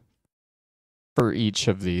 will for each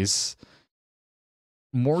of these.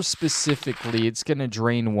 More specifically, it's going to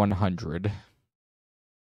drain 100.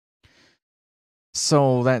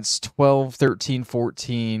 So that's 12, 13,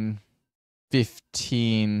 14,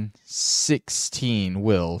 15, 16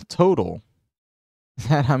 will total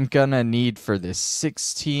that I'm going to need for this.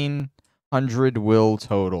 1600 will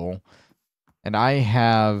total. And I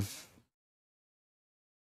have...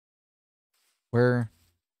 Where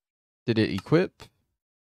did it equip?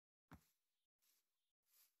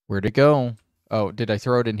 Where'd it go? Oh, did I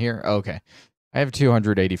throw it in here? Okay. I have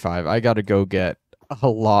 285. I gotta go get a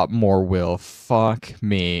lot more will. Fuck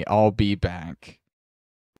me. I'll be back.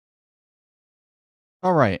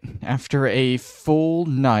 Alright. After a full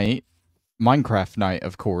night, Minecraft night,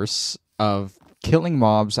 of course, of killing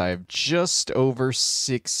mobs, I have just over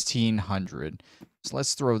 1600. So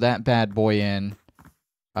let's throw that bad boy in.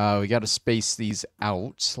 We gotta space these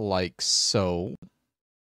out like so.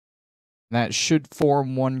 That should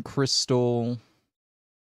form one crystal.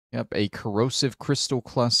 Yep, a corrosive crystal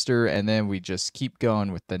cluster, and then we just keep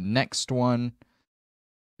going with the next one.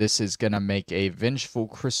 This is gonna make a vengeful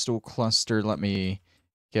crystal cluster. Let me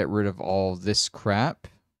get rid of all this crap.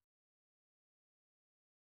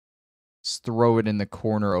 Let's throw it in the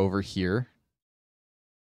corner over here.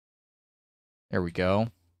 There we go.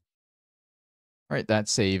 Alright,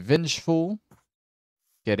 that's a vengeful.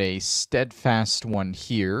 Get a steadfast one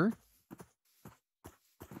here.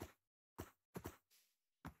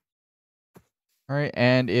 Alright,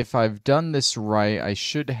 and if I've done this right, I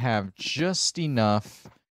should have just enough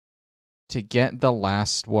to get the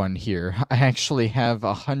last one here. I actually have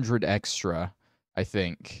 100 extra, I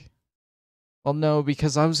think. Well, no,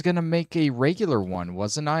 because I was going to make a regular one,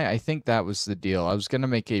 wasn't I? I think that was the deal. I was going to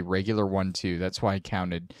make a regular one, too. That's why I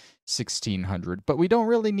counted 1600. But we don't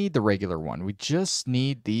really need the regular one. We just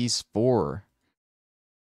need these 4.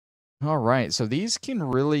 Alright, so these can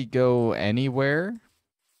really go anywhere.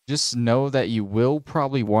 Just know that you will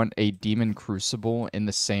probably want a Demon Crucible in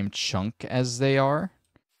the same chunk as they are.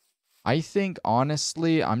 I think,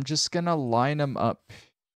 honestly, I'm just going to line them up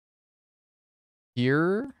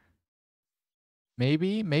here.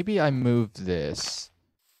 Maybe I move this.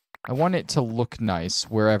 I want it to look nice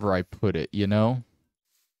wherever I put it, you know?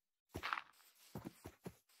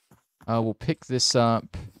 We'll pick this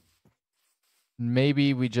up.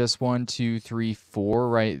 Maybe we just 1, 2, 3, 4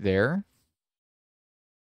 right there.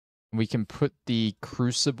 We can put the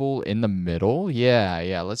crucible in the middle.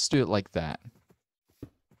 Yeah, let's do it like that.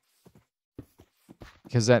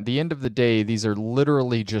 Because at the end of the day, these are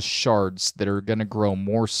literally just shards that are going to grow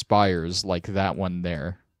more spires like that one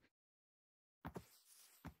there.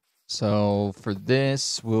 So for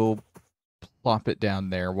this, we'll plop it down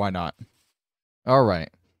there. Why not? All right.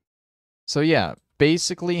 So yeah,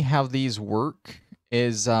 basically how these work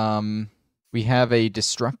is we have a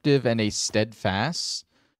destructive and a steadfast.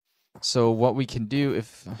 So what we can do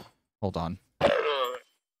if... Hold on.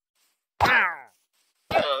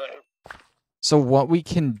 So what we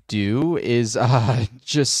can do is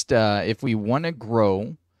just if we want to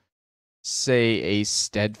grow, say, a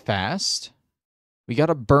steadfast, we got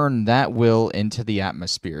to burn that will into the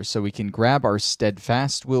atmosphere. So we can grab our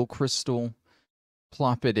steadfast will crystal,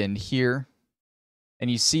 plop it in here. And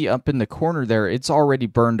you see up in the corner there, it's already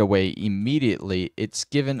burned away immediately. It's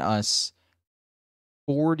given us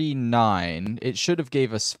 49. It should have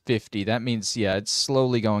gave us 50. That means, yeah, it's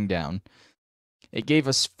slowly going down. It gave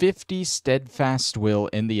us 50 steadfast will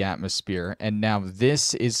in the atmosphere, and now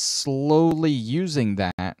this is slowly using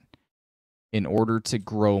that in order to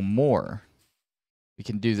grow more. We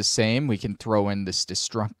can do the same. We can throw in this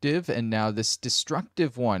destructive, and now this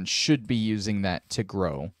destructive one should be using that to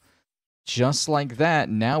grow. Just like that,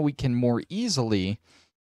 now we can more easily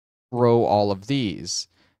grow all of these.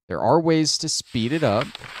 There are ways to speed it up,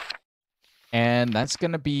 and that's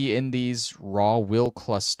going to be in these raw will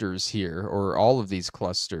clusters here, or all of these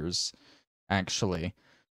clusters, actually.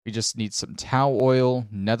 We just need some tau oil,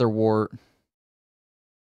 nether wart,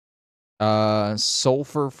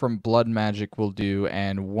 Sulfur from blood magic will do,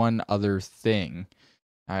 and one other thing.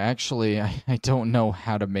 I don't know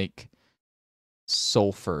how to make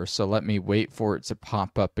sulfur, so let me wait for it to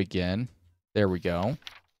pop up again. There we go.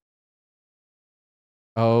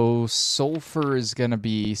 Oh, sulfur is gonna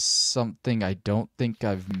be something I don't think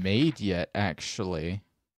I've made yet, actually.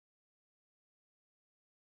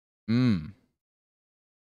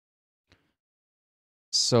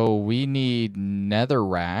 So we need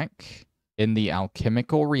netherrack in the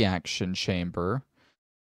alchemical reaction chamber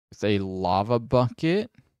with a lava bucket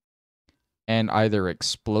and either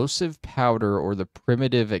explosive powder or the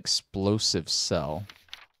primitive explosive cell,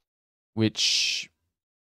 which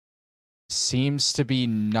seems to be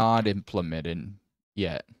not implemented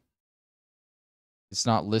yet. It's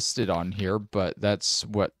not listed on here, but that's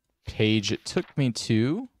what page it took me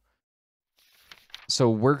to. So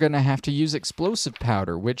we're going to have to use explosive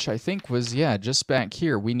powder, which I think was, yeah, just back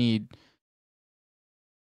here. We need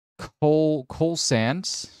coal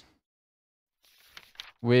sand,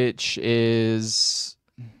 which is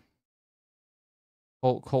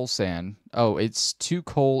coal sand. Oh, it's 2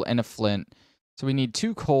 coal and a flint. So we need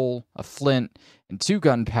 2 coal, a flint, and 2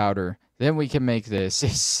 gunpowder. Then we can make this.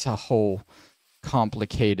 It's a whole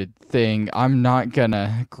complicated thing. I'm not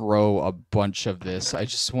gonna grow a bunch of this. I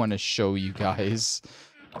just want to show you guys.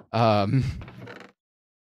 Let's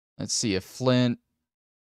see, a flint,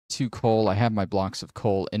 2 coal. I have my blocks of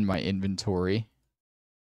coal in my inventory.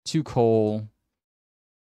 2 coal.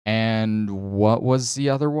 And what was the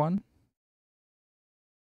other one?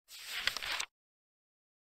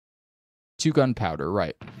 2 gunpowder,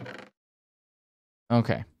 right.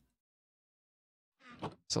 Okay.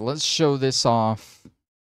 So let's show this off.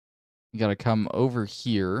 You gotta come over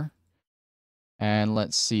here. And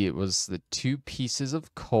let's see, it was the 2 pieces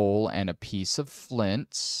of coal and a piece of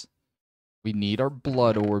flint. We need our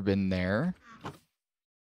blood orb in there.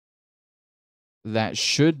 That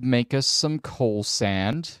should make us some coal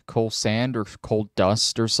sand. Coal sand or coal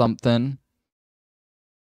dust or something.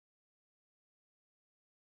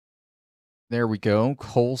 There we go,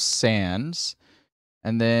 coal sands.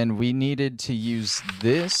 And then we needed to use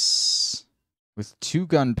this with 2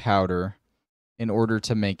 gunpowder in order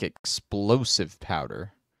to make explosive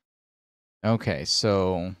powder. Okay,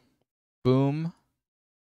 so boom,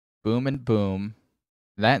 boom, and boom.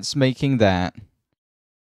 That's making that.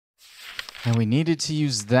 And we needed to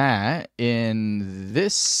use that in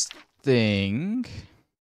this thing.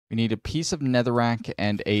 We need a piece of netherrack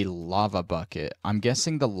and a lava bucket. I'm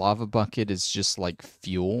guessing the lava bucket is just like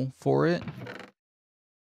fuel for it.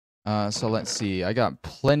 So let's see. I got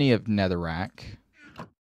plenty of netherrack.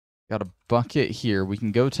 Got a bucket here. We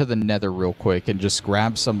can go to the nether real quick and just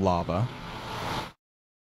grab some lava.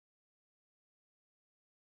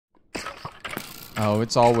 Oh,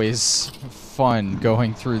 it's always fun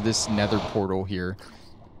going through this nether portal here.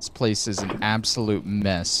 This place is an absolute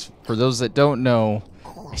mess. For those that don't know,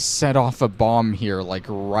 I set off a bomb here, like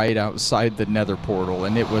right outside the nether portal,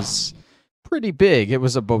 and it was pretty big. It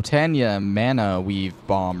was a Botania mana weave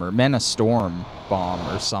bomb, or mana storm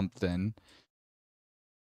bomb, or something.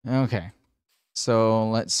 Okay, so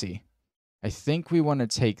let's see. I think we want to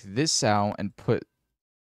take this out and put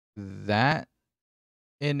that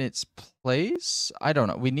in its place. I don't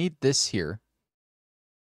know. We need this here.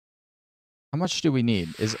 How much do we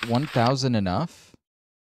need? Is 1,000 enough?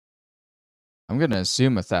 I'm going to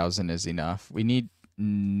assume 1,000 is enough. We need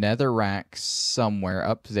netherrack somewhere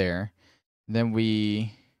up there. Then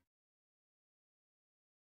we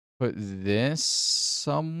put this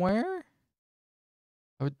somewhere?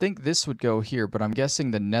 I would think this would go here, but I'm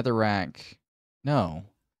guessing the netherrack... No.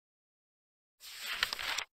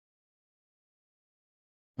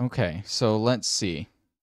 Okay, so let's see.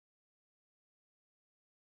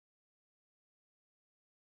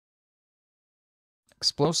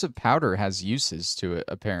 Explosive powder has uses to it,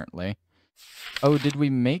 apparently. Oh, did we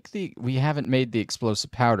make the... We haven't made the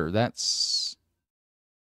explosive powder. That's...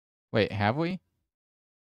 Wait, have we?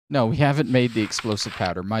 No, we haven't made the explosive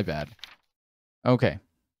powder. My bad. Okay.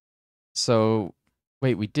 So,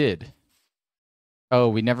 wait, we did. Oh,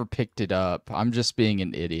 we never picked it up. I'm just being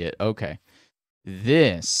an idiot. Okay.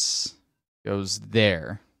 This goes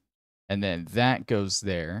there. And then that goes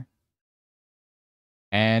there.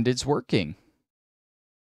 And it's working.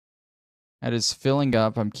 That is filling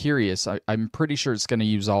up. I'm curious. I'm pretty sure it's going to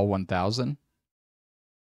use all 1,000.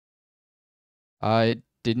 It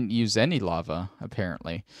didn't use any lava,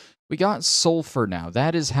 apparently. We got sulfur now.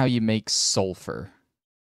 That is how you make sulfur.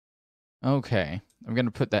 Okay. I'm going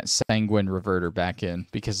to put that sanguine reverter back in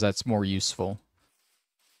because that's more useful.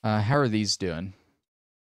 How are these doing?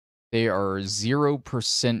 They are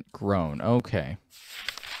 0% grown. Okay.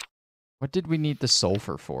 What did we need the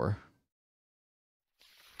sulfur for?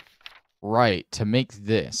 Right, to make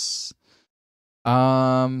this.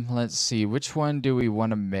 Let's see. Which one do we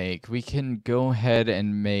want to make? We can go ahead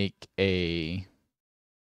and make a...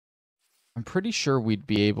 I'm pretty sure we'd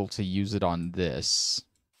be able to use it on this.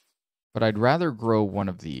 But I'd rather grow one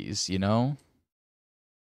of these, you know?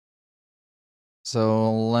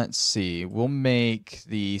 So let's see. We'll make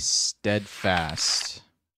the steadfast.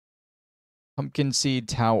 Pumpkin seed,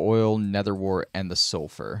 tau oil, netherwort, and the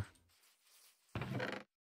sulfur.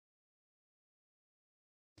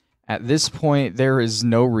 At this point, there is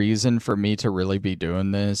no reason for me to really be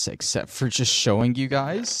doing this except for just showing you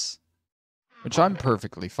guys, which I'm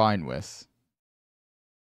perfectly fine with.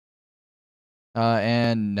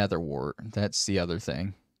 And netherwort, that's the other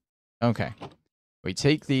thing. Okay. We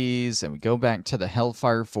take these and we go back to the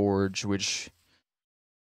Hellfire Forge, which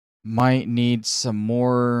might need some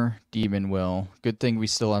more demon will. Good thing we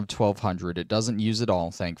still have 1200. It doesn't use it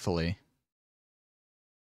all, thankfully.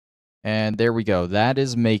 And there we go. That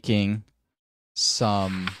is making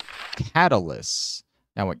some catalysts.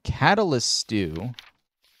 Now, what catalysts do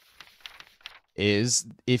is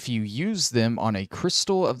if you use them on a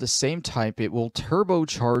crystal of the same type, it will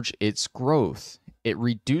turbocharge its growth. It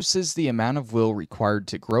reduces the amount of will required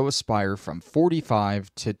to grow a spire from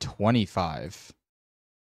 45 to 25.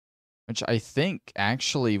 Which I think,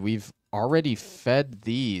 actually, we've already fed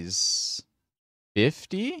these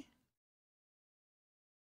 50?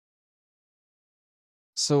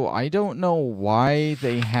 So I don't know why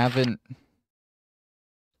they haven't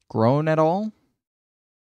grown at all.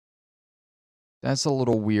 That's a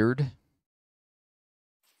little weird.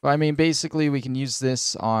 But I mean, basically, we can use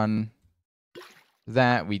this on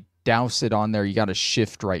that. We douse it on there. You got to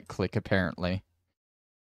shift right click, apparently.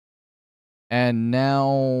 And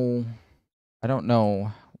now, I don't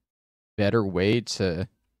know, better way to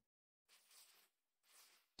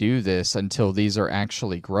do this until these are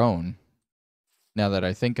actually grown. Now that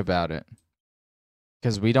I think about it.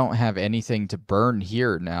 Because we don't have anything to burn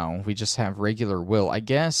here now. We just have regular will. I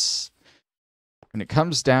guess when it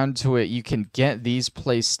comes down to it, you can get these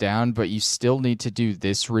placed down, but you still need to do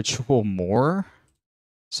this ritual more.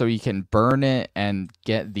 So you can burn it and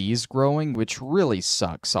get these growing, which really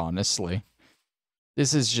sucks, honestly.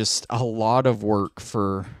 This is just a lot of work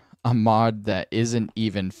for a mod that isn't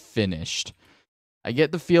even finished. I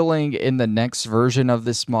get the feeling in the next version of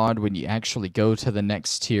this mod, when you actually go to the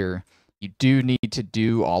next tier, you do need to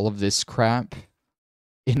do all of this crap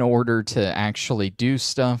in order to actually do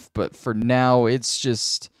stuff. But for now, it's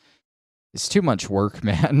too much work,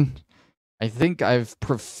 man. I think I've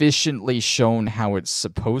proficiently shown how it's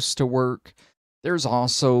supposed to work. There's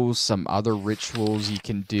also some other rituals you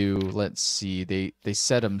can do. Let's see, they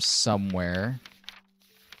set them somewhere.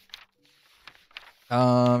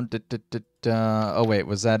 Oh wait,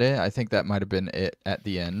 was that it? I think that might have been it at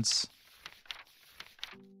the ends.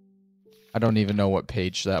 I don't even know what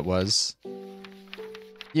page that was.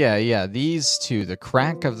 Yeah, these two, the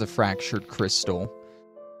crack of the fractured crystal,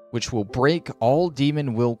 which will break all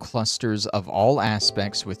demon will clusters of all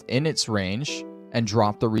aspects within its range and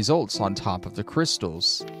drop the results on top of the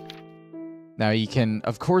crystals. Now you can,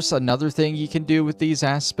 of course, another thing you can do with these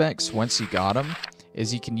aspects once you got them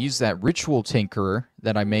is you can use that ritual tinkerer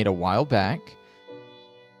that I made a while back,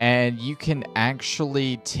 and you can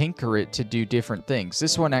actually tinker it to do different things.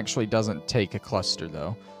 This one actually doesn't take a cluster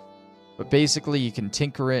though, but basically you can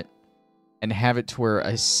tinker it and have it to where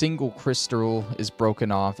a single crystal is broken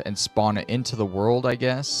off and spawn it into the world, I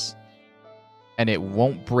guess, and it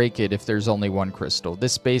won't break it if there's only one crystal.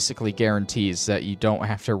 This basically guarantees that you don't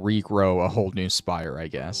have to regrow a whole new spire, I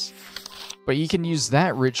guess. But you can use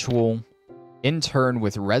that ritual in turn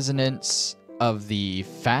with resonance of the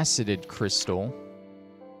faceted crystal,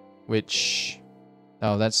 which,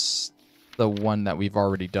 oh, that's the one that we've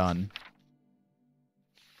already done.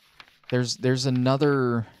 There's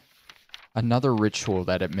another ritual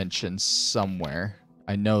that it mentions somewhere.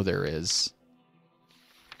 I know there is,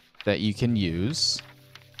 that you can use.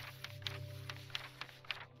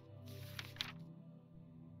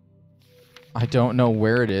 I don't know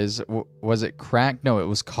where it is. Was it cracked? No, it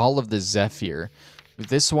was Call of the Zephyr. With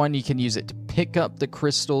this one, you can use it to pick up the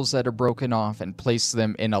crystals that are broken off and place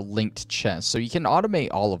them in a linked chest. So you can automate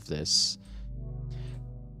all of this.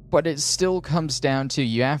 But it still comes down to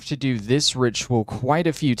you have to do this ritual quite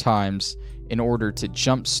a few times in order to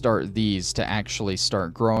jumpstart these to actually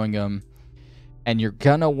start growing them. And you're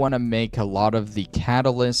gonna want to make a lot of the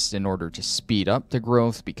catalysts in order to speed up the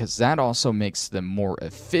growth, because that also makes them more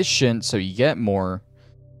efficient, so you get more.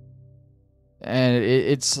 And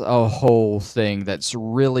it's a whole thing that's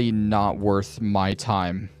really not worth my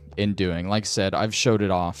time in doing. Like I said, I've showed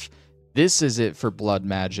it off. This is it for Blood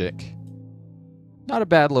Magic. Not a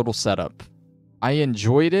bad little setup. I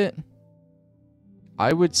enjoyed it.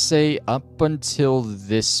 I would say up until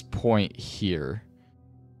this point here.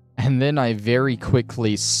 And then I very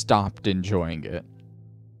quickly stopped enjoying it.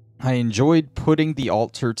 I enjoyed putting the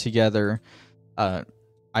altar together. I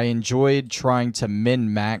enjoyed trying to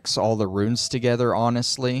min-max all the runes together,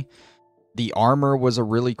 honestly. The armor was a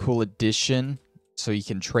really cool addition, so you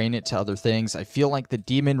can train it to other things. I feel like the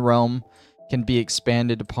Demon Realm can be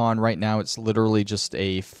expanded upon. Right now, it's literally just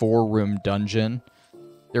a 4-room dungeon.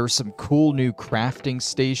 There are some cool new crafting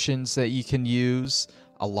stations that you can use.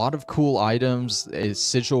 A lot of cool items,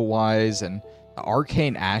 sigil-wise, and the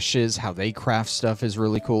Arcane Ashes, how they craft stuff is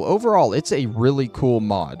really cool. Overall, it's a really cool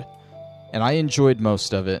mod, and I enjoyed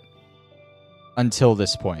most of it until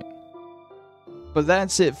this point. But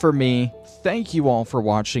that's it for me. Thank you all for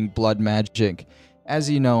watching Blood Magic. As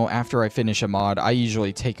you know, after I finish a mod, I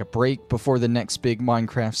usually take a break before the next big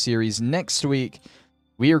Minecraft series. Next week,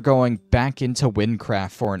 we are going back into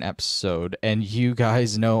Windcraft for an episode, and you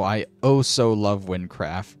guys know I oh so love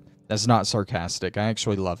Windcraft. That's not sarcastic, I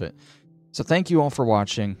actually love it. So thank you all for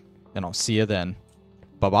watching, and I'll see you then.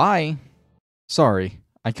 Bye-bye! Sorry,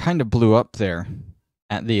 I kind of blew up there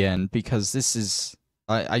at the end, because this is...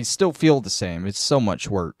 I still feel the same. It's so much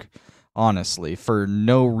work, honestly, for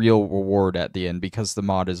no real reward at the end, because the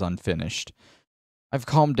mod is unfinished. I've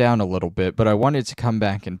calmed down a little bit, but I wanted to come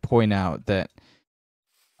back and point out that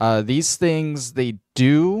these things, they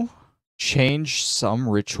do change some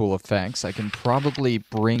ritual effects. I can probably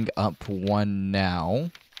bring up one now,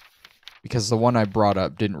 because the one I brought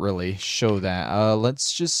up didn't really show that.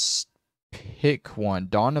 Let's just pick one.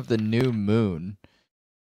 Dawn of the New Moon.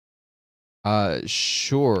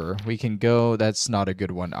 Sure, we can go. That's not a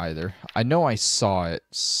good one either. I know I saw it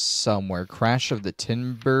somewhere. Crash of the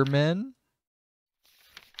Timbermen?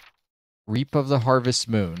 Reap of the Harvest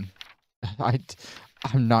Moon.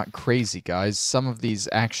 I'm not crazy, guys. Some of these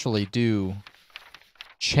actually do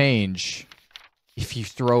change if you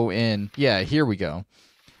throw in... Yeah, here we go.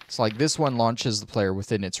 It's like this one launches the player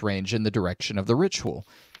within its range in the direction of the ritual.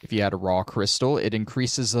 If you add a raw crystal, it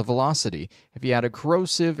increases the velocity. If you add a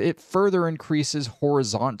corrosive, it further increases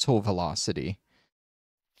horizontal velocity.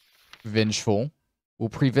 Vengeful will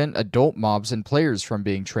prevent adult mobs and players from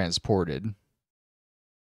being transported.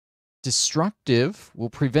 Destructive will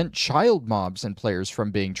prevent child mobs and players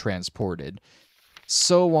from being transported.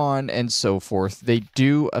 So on and so forth. They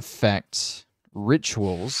do affect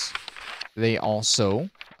rituals. They also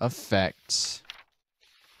affect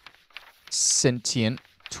sentient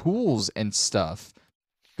tools and stuff.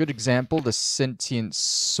 Good example, the sentient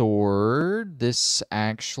sword. This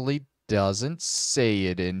actually doesn't say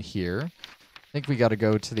it in here. I think we got to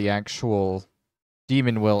go to the actual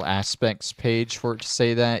Demon Will aspects page for it to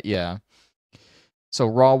say that. Yeah. So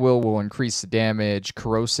raw will increase the damage.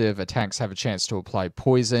 Corrosive attacks have a chance to apply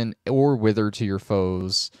poison or wither to your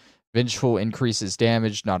foes. Vengeful increases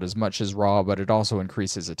damage, not as much as raw, but it also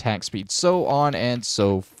increases attack speed. So on and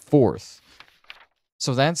so forth.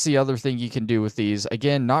 So that's the other thing you can do with these.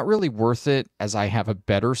 Again, not really worth it, as I have a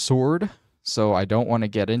better sword. So I don't want to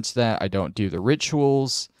get into that. I don't do the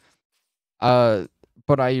rituals.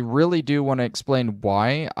 But I really do want to explain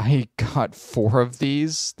why I got 4 of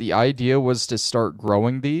these. The idea was to start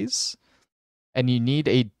growing these. And you need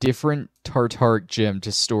a different Tartaric gem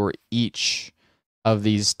to store each of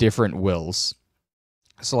these different wills.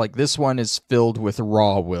 So like this one is filled with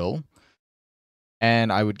raw will.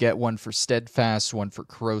 And I would get one for steadfast, one for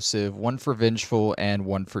corrosive, one for vengeful, and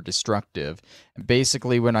one for destructive. And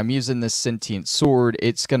basically, when I'm using this sentient sword,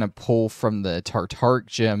 it's going to pull from the Tartaric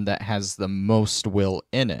gem that has the most will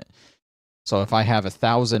in it. So if I have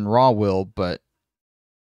 1,000 raw will, but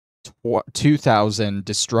 2,000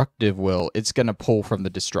 destructive will, it's going to pull from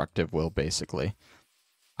the destructive will, basically.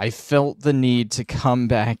 I felt the need to come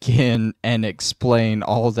back in and explain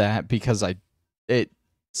all that because it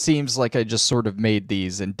seems like I just sort of made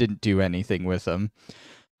these and didn't do anything with them.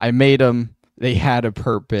 I made them. They had a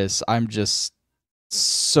purpose. I'm just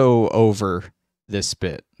so over this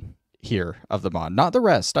bit here of the mod. Not the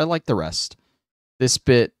rest. I like the rest. This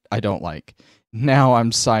bit, I don't like. Now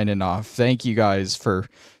I'm signing off. Thank you guys for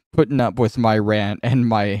putting up with my rant and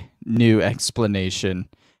my new explanation.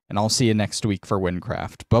 And I'll see you next week for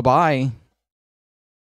Windcraft. Bye-bye.